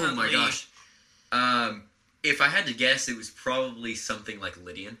it's definitely... Oh my gosh. If I had to guess, it was probably something like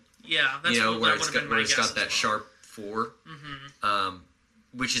Lydian. Yeah, that's where it's got that sharp 4,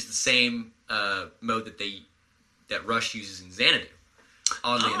 which is the same mode that Rush uses in Xanadu.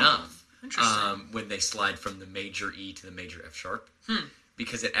 Oddly enough, Interesting. when they slide from the major E to the major F sharp,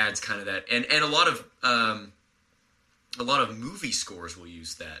 because it adds kind of that, and a lot of movie scores will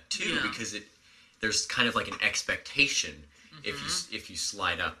use that too, because there's kind of like an expectation if you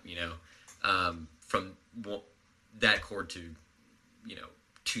slide up, from that chord to,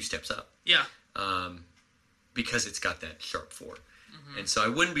 2 steps up. Yeah. Because it's got that sharp 4. And so I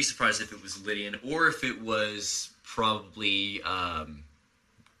wouldn't be surprised if it was Lydian, or if it was probably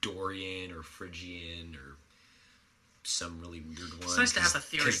Dorian or Phrygian or some really weird one. It's nice to have a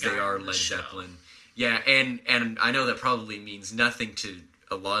theory because they are Led Zeppelin. Yeah, and I know that probably means nothing to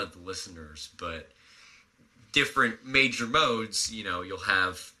a lot of the listeners, but different major modes, you'll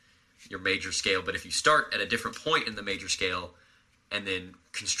have your major scale, but if you start at a different point in the major scale and then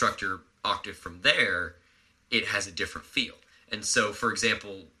construct your octave from there, it has a different feel. And so, for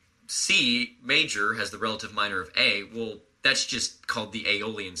example, C major has the relative minor of A. Well, that's just called the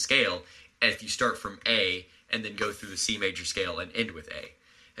Aeolian scale. And if you start from A and then go through the C major scale and end with A.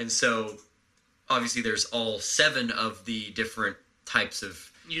 And so, obviously, there's all 7 of the different types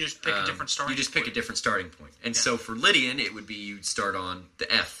of... You just pick a different starting point. You just pick a different starting point. And so, for Lydian, it would be you'd start on the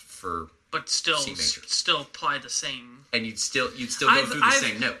F for but still, C major. Still apply the same... And you'd still go through the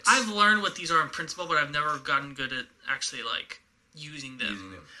same notes. I've learned what these are in principle, but I've never gotten good at actually, using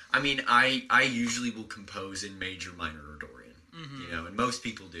them. I mean, I usually will compose in major, minor, or Dorian. And most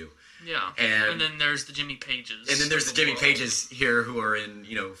people do. Yeah. And then there's the Jimmy Pages. And then there's the Jimmy Pages here who are in,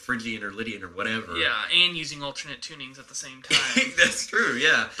 Phrygian or Lydian or whatever. Yeah, and using alternate tunings at the same time. That's true,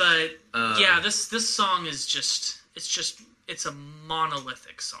 yeah. But, this song is it's a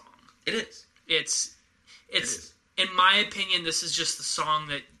monolithic song. It is. It's in my opinion, this is just the song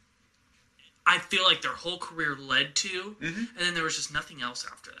that I feel like their whole career led to, and then there was just nothing else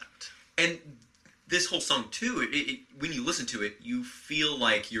after that. And this whole song, too, when you listen to it, you feel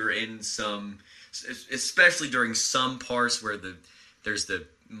like you're in some, especially during some parts where there's the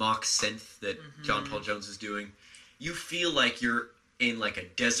mock synth that John Paul Jones is doing, you feel like you're in a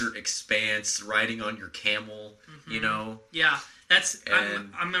desert expanse, riding on your camel, Yeah, I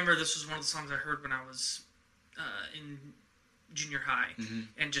remember this was one of the songs I heard when I was in junior high,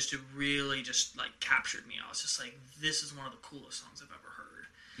 and it really captured me. I was just like, this is one of the coolest songs I've ever heard.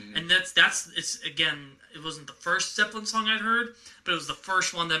 And it's again, it wasn't the first Zeppelin song I'd heard, but it was the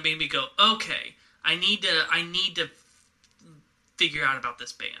first one that made me go, okay, I need to figure out about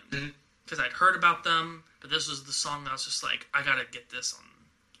this band, because I'd heard about them, but this was the song that I was just like, I gotta get this on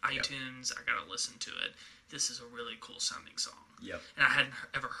iTunes. I gotta listen to it. This is a really cool sounding song. Yep. And I hadn't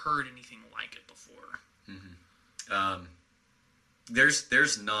ever heard anything like it before.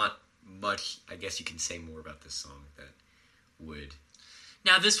 There's not much, I guess you can say more about this song that would...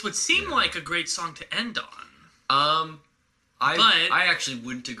 Now, this would seem like a great song to end on. I actually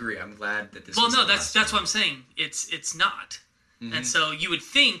wouldn't agree. I'm glad that this was the last that's what I'm saying. It's not. And so you would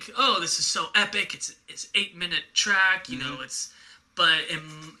think, oh, this is so epic. It's 8-minute track, but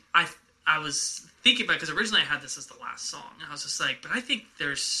I was thinking about it, because originally I had this as the last song. And I was just like, but I think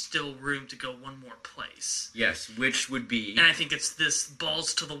there's still room to go one more place. Yes, which would be... And I think it's this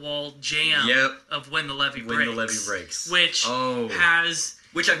balls-to-the-wall jam of When the Levee Breaks. When the Levee Breaks. Which has...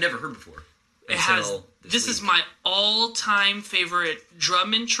 Which I've never heard before. This is my all-time favorite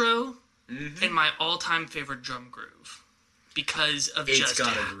drum intro and my all-time favorite drum groove. Because of it's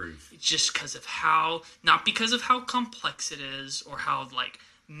got a groove. Just because of how... Not because of how complex it is or how,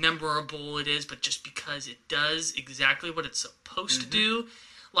 memorable it is, but just because it does exactly what it's supposed to do.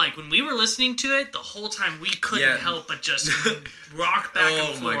 When we were listening to it, the whole time we couldn't help but just rock back and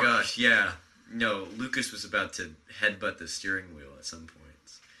forth. Oh my gosh, yeah. No, Lucas was about to headbutt the steering wheel at some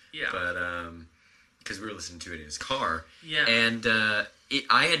points. Yeah. But, because we were listening to it in his car. Yeah. And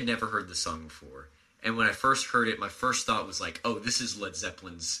I had never heard the song before. And when I first heard it, my first thought was oh, this is Led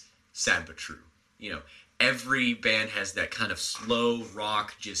Zeppelin's Sad But True. Every band has that kind of slow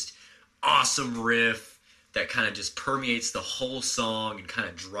rock, just awesome riff that kind of just permeates the whole song and kind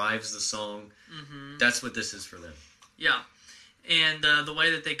of drives the song. That's what this is for them. Yeah. And the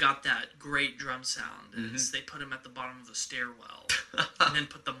way that they got that great drum sound is they put them at the bottom of the stairwell and then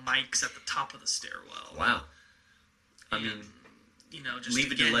put the mics at the top of the stairwell. Wow. I mean, just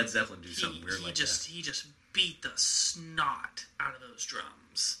leave it to Led Zeppelin to do something weird like that. He just beat the snot out of those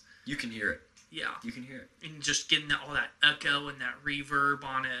drums. You can hear it. Yeah. You can hear it. And just getting all that echo and that reverb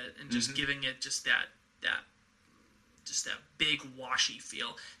on it and just giving it just that big washy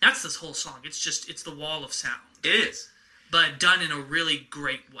feel. That's this whole song. It's the wall of sound. It is. But done in a really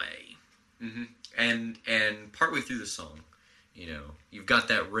great way. And partway through the song, you've got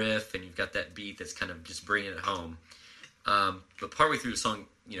that riff and you've got that beat that's kind of just bringing it home. But partway through the song,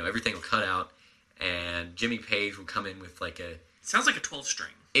 everything will cut out, and Jimmy Page will come in with like a... It sounds like a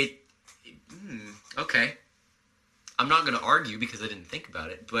 12-string. Okay. I'm not going to argue because I didn't think about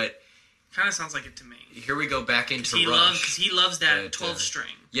it, but... Kind of sounds like it to me. Here we go back into Rush. Because he loves that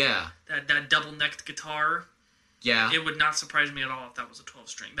 12-string. Yeah. That double-necked guitar. Yeah. It would not surprise me at all if that was a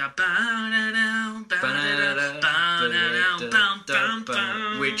 12-string. That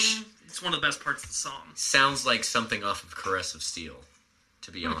which... It's one of the best parts of the song. Sounds like something off of Caress of Steel,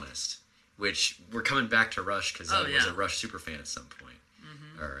 to be honest. Which, we're coming back to Rush because I was a Rush superfan at some point.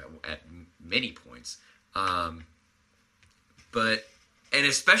 Or at many points. But... And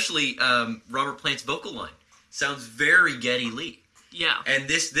especially Robert Plant's vocal line sounds very Geddy Lee. Yeah. And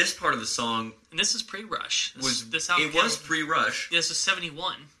this part of the song... And this is pre-Rush. It was pre-Rush. This was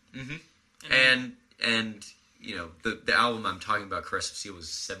 71. Mm-hmm. And the album I'm talking about, Caress of Steel, was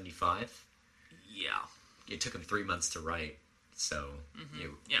 75. Yeah. It took him 3 months to write. So,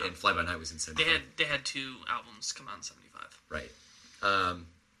 and Fly By Night was in 75. They had 2 albums come out in 75. Right.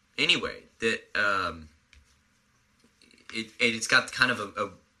 Anyway, it's got kind of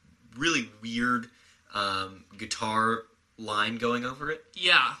a really weird guitar line going over it.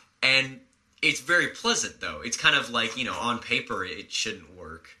 Yeah. And it's very pleasant, though. It's kind of like, on paper it shouldn't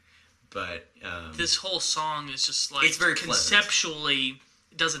work. But... this whole song is just like... It's very conceptually,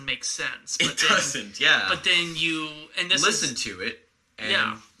 it doesn't make sense. But doesn't, yeah. But then you... And this listen to it. And,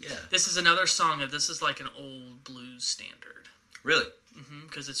 yeah. This is another song this is like an old blues standard. Really?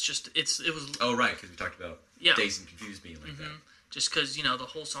 Because it was... Oh, right, because we talked about Dazed and Confused being like that. Just because, the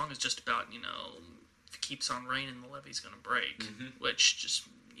whole song is just about, if it keeps on raining, the levee's going to break. Which just,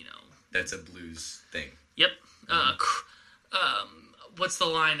 That's a blues thing. Yep. What's the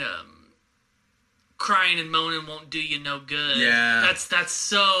line? Crying and moaning won't do you no good. Yeah. That's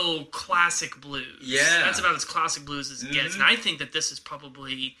so classic blues. Yeah. That's about as classic blues as it gets. And I think that this is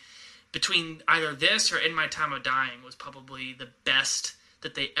probably... Between either this or In My Time of Dying was probably the best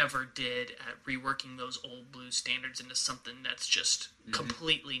that they ever did at reworking those old blues standards into something that's just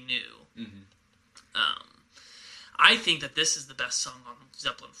completely new. I think that this is the best song on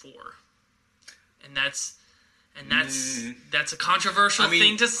Zeppelin 4. And that's a controversial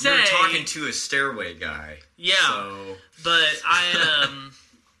thing to say. You're talking to a Stairway guy. Yeah. So. But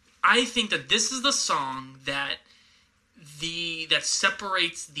I think that this is the song that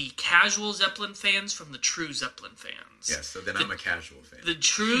separates the casual Zeppelin fans from the true Zeppelin fans. Yeah, so then I'm a casual fan. The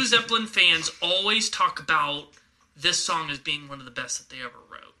true Zeppelin fans always talk about this song as being one of the best that they ever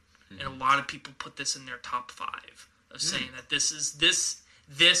wrote. And a lot of people put this in their top 5 of saying that this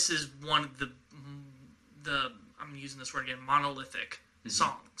is one of the I'm using this word again, monolithic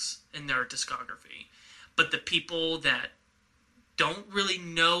songs in their discography. But the people that don't really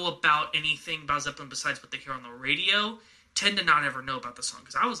know about anything about Zeppelin besides what they hear on the radio tend to not ever know about the song,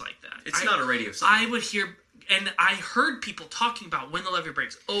 because I was like that. It's not a radio song. I would hear, and I heard people talking about When the Levee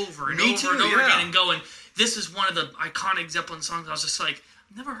Breaks over and over again and going, this is one of the iconic Zeppelin songs. I was just like,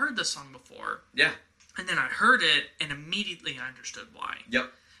 I've never heard this song before. Yeah. And then I heard it, and immediately I understood why.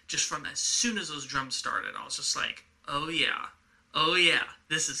 Yep. Just from as soon as those drums started, I was just like, oh yeah,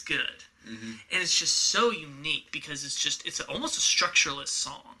 this is good. And it's just so unique because it's almost a structureless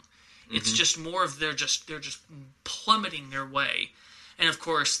song. It's just more of they're just plummeting their way. And of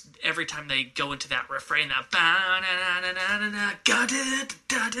course, every time they go into that refrain, that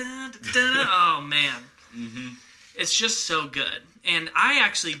oh man, it's just so good. And I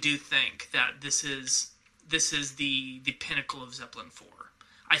actually do think that this is the pinnacle of Zeppelin 4.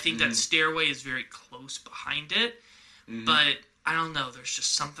 I think that Stairway is very close behind it, but I don't know. There's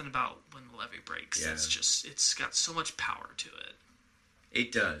just something about When the Levee Breaks. Yeah. It's got so much power to it.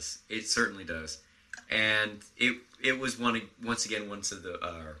 It does. It certainly does. And it was one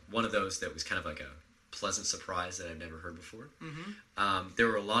of those that was kind of like a pleasant surprise that I've never heard before. There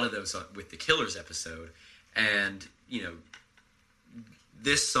were a lot of those with the Killers episode, and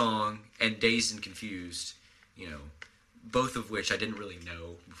this song and Dazed and Confused, both of which I didn't really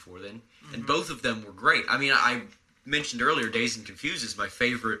know before then, and both of them were great. I mean, I mentioned earlier, Dazed and Confused is my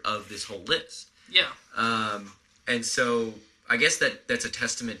favorite of this whole list. Yeah. And so I guess that's a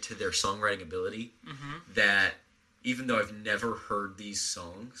testament to their songwriting ability, that even though I've never heard these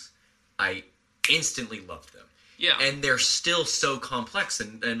songs, I instantly loved them. Yeah. And they're still so complex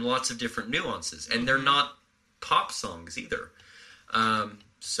and lots of different nuances. And they're not pop songs either.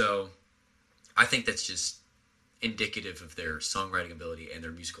 So I think that's just indicative of their songwriting ability and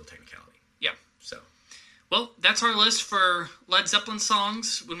their musical technicality. Yeah. So. Well, that's our list for Led Zeppelin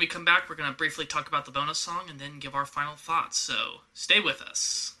songs. When we come back, we're going to briefly talk about the bonus song and then give our final thoughts. So stay with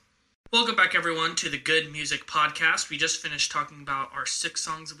us. Welcome back, everyone, to the Good Music Podcast. We just finished talking about our 6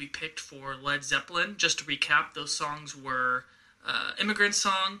 songs that we picked for Led Zeppelin. Just to recap, those songs were Immigrant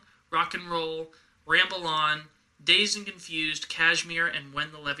Song, Rock and Roll, Ramble On, Dazed and Confused, Kashmir, and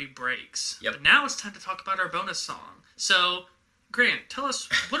When the Levee Breaks. Yep. But now it's time to talk about our bonus song. So, Grant, tell us,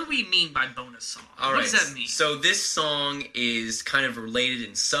 what do we mean by bonus song? All what right. does that mean? So this song is kind of related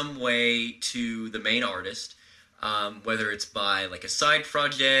in some way to the main artist. Whether it's by like a side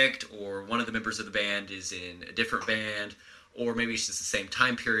project or one of the members of the band is in a different band, or maybe it's just the same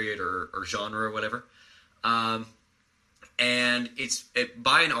time period or genre or whatever. And it's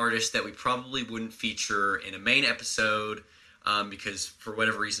by an artist that we probably wouldn't feature in a main episode because for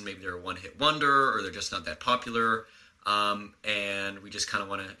whatever reason, maybe they're a one-hit wonder or they're just not that popular. And we just kind of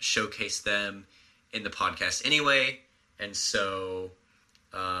want to showcase them in the podcast anyway. And so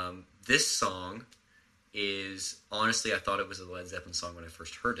this song is, honestly, I thought it was a Led Zeppelin song when I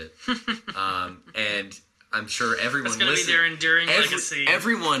first heard it. And I'm sure everyone That's going to be their enduring legacy.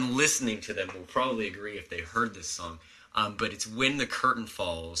 Everyone listening to them will probably agree if they heard this song. But it's When the Curtain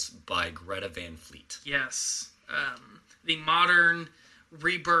Falls by Greta Van Fleet. Yes. The modern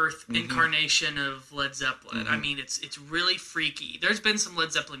rebirth incarnation of Led Zeppelin. I mean, it's really freaky. There's been some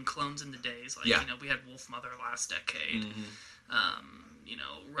Led Zeppelin clones in the days. Like, we had Wolf Mother last decade.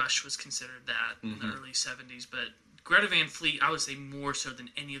 Rush was considered that in the early 70s, but Greta Van Fleet, I would say more so than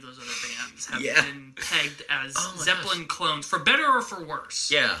any of those other bands, have been pegged as Zeppelin clones, for better or for worse.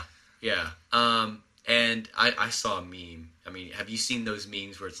 Yeah. And I saw a meme. I mean, have you seen those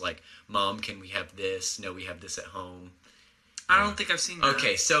memes where it's like, Mom, can we have this? No, we have this at home. I don't think I've seen that.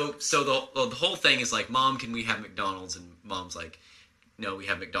 Okay, so the whole thing is like, Mom, can we have McDonald's? And Mom's like, no, we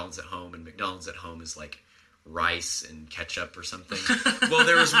have McDonald's at home. And McDonald's at home is like rice and ketchup or something. Well,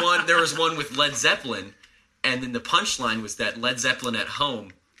 there was one with Led Zeppelin, and then the punchline was that Led Zeppelin at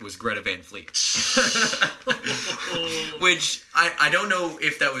home was Greta Van Fleet. Which I don't know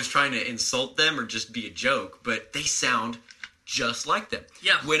if that was trying to insult them or just be a joke, but they sound just like them.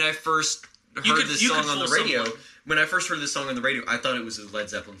 Yeah. When I first heard this song on the radio, I thought it was a Led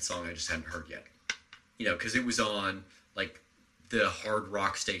Zeppelin song I just hadn't heard yet. Because it was on like the hard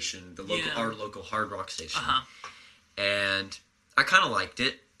rock station, our local hard rock station. And I kind of liked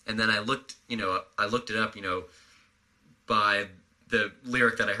it. And then I looked it up, by the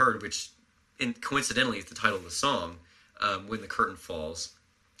lyric that I heard, which coincidentally is the title of the song, When the Curtain Falls,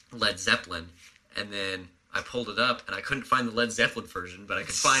 Led Zeppelin. And then I pulled it up, and I couldn't find the Led Zeppelin version, but I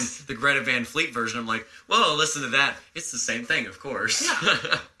could find the Greta Van Fleet version. I'm like, well, listen to that. It's the same thing, of course.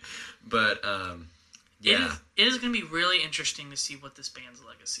 Yeah. But, yeah. It is going to be really interesting to see what this band's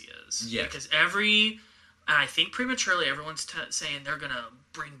legacy is. Yeah. Because I think prematurely, everyone's saying they're going to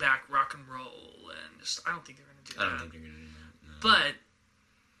bring back rock and roll, and I don't think they're going to do that. I don't think they're going to do that. No. But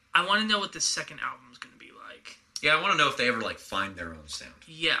I want to know what this second album is going to be like. Yeah, I want to know if they ever find their own sound.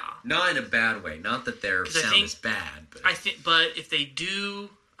 Yeah. Not in a bad way. Not that their sound is bad. But But if they do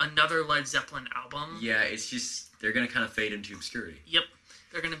another Led Zeppelin album, yeah, it's just they're going to kind of fade into obscurity. Yep.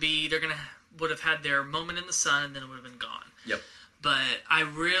 Would have had their moment in the sun, and then it would have been gone. Yep. But I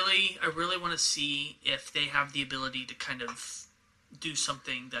really want to see if they have the ability to kind of do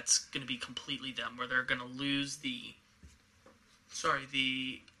something that's going to be completely them, where they're going to lose the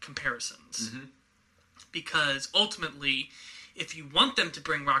comparisons. Because ultimately, if you want them to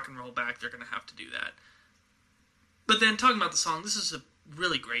bring rock and roll back, they're going to have to do that. But then, talking about the song, this is a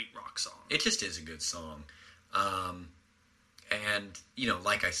really great rock song. It just is a good song. And,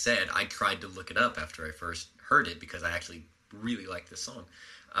 like I said, I tried to look it up after I first heard it because I actually really like this song.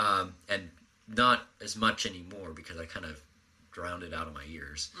 And not as much anymore because I kind of drowned it out of my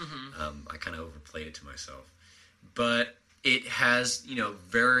ears. I kind of overplayed it to myself. But it has,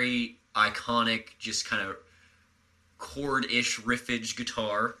 very iconic, just kind of chord-ish riffage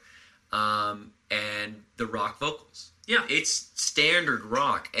guitar, and the rock vocals. Yeah. It's standard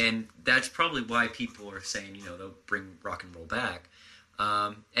rock, and that's probably why people are saying, they'll bring rock and roll back.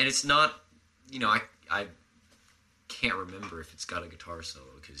 And it's not, I can't remember if it's got a guitar solo,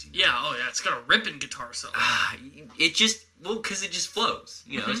 because, it's got a ripping guitar solo. It just, because it just flows.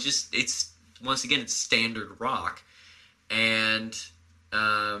 It's once again, it's standard rock. And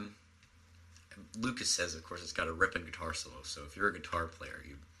Lucas says, of course, it's got a ripping guitar solo, so if you're a guitar player,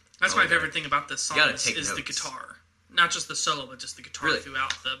 that's my favorite thing about this song is the guitar. Not just the solo, but just the guitar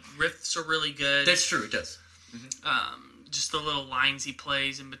throughout. The riffs are really good. That's true, it does. Just the little lines he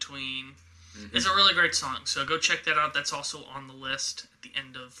plays in between. It's a really great song, so go check that out. That's also on the list at the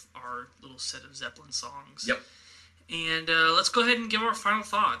end of our little set of Zeppelin songs. Yep. And let's go ahead and give our final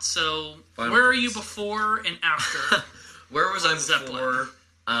thoughts. So, where are you before and after? Where was I before? Zeppelin?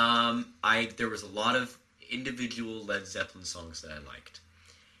 There was a lot of individual Led Zeppelin songs that I liked,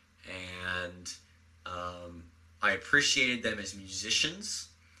 and I appreciated them as musicians,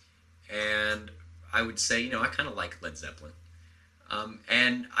 and I would say, I kind of like Led Zeppelin.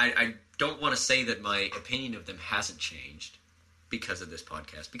 And I don't want to say that my opinion of them hasn't changed because of this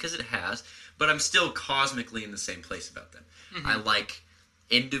podcast, because it has, but I'm still cosmically in the same place about them. Mm-hmm. I like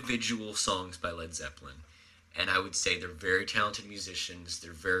individual songs by Led Zeppelin, and I would say they're very talented musicians,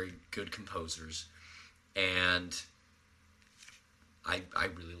 they're very good composers, and I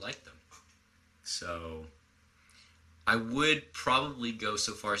really like them. So I would probably go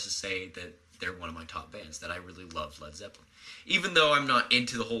so far as to say that they're one of my top bands, that I really love Led Zeppelin. Even though I'm not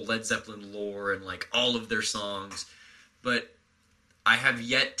into the whole Led Zeppelin lore and like all of their songs, but I have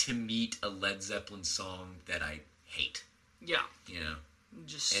yet to meet a Led Zeppelin song that I hate. Yeah.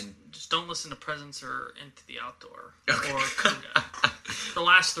 Just don't listen to Presence or Into the Outdoor or Coda. The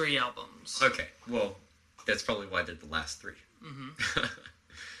last 3 albums. Okay, well, that's probably why they're the last 3. Mm-hmm.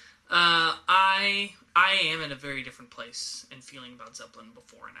 I am in a very different place in feeling about Zeppelin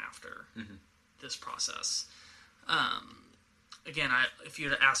before and after this process. Again, if you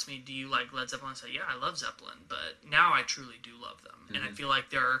had asked me, do you like Led Zeppelin? I'd say, yeah, I love Zeppelin, but now I truly do love them. Mm-hmm. And I feel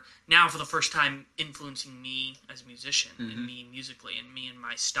like they're now for the first time influencing me as a musician and me musically and me and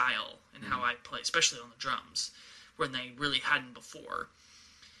my style and how I play, especially on the drums, when they really hadn't before.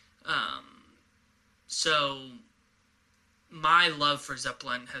 So my love for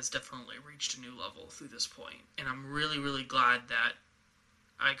Zeppelin has definitely reached a new level through this point, and I'm really, really glad that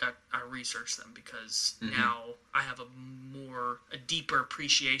I researched them, because now I have a deeper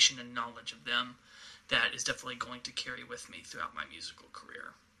appreciation and knowledge of them that is definitely going to carry with me throughout my musical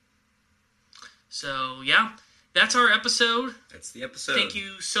career. So, yeah, that's our episode. That's the episode. Thank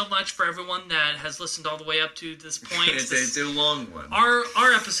you so much for everyone that has listened all the way up to this point. It's a long one.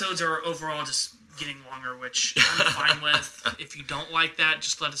 Our episodes are overall just getting longer, which I'm fine with. If you don't like that,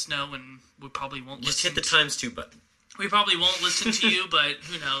 just let us know, and we probably won't just listen. Just hit the times 2 button. We probably won't listen to you, but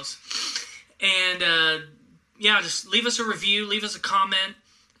who knows. And, just leave us a review, leave us a comment,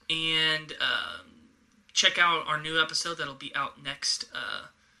 and check out our new episode that'll be out next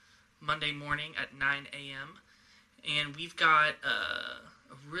Monday morning at 9 a.m. And we've got a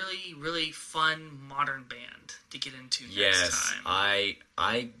really, really fun modern band to get into next time.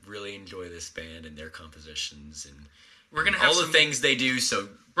 I really enjoy this band and their compositions and we're gonna have all the things they do, so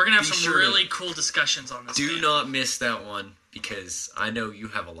we're going to have some really cool discussions on this. Do not miss that one, because I know you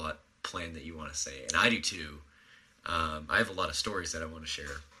have a lot planned that you want to say, and I do too. I have a lot of stories that I want to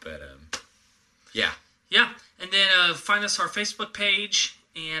share, but yeah. Yeah, and then find us on our Facebook page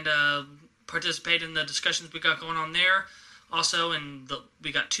and participate in the discussions we got going on there. Also,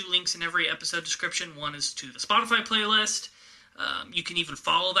 we got 2 links in every episode description. One is to the Spotify playlist. You can even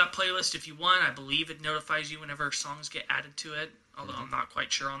follow that playlist if you want. I believe it notifies you whenever songs get added to it, although I'm not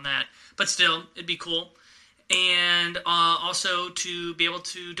quite sure on that. But still, it'd be cool. And also to be able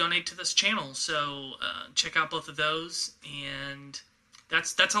to donate to this channel. So check out both of those. And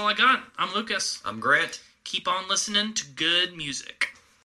that's all I got. I'm Lucas. I'm Grant. Keep on listening to good music.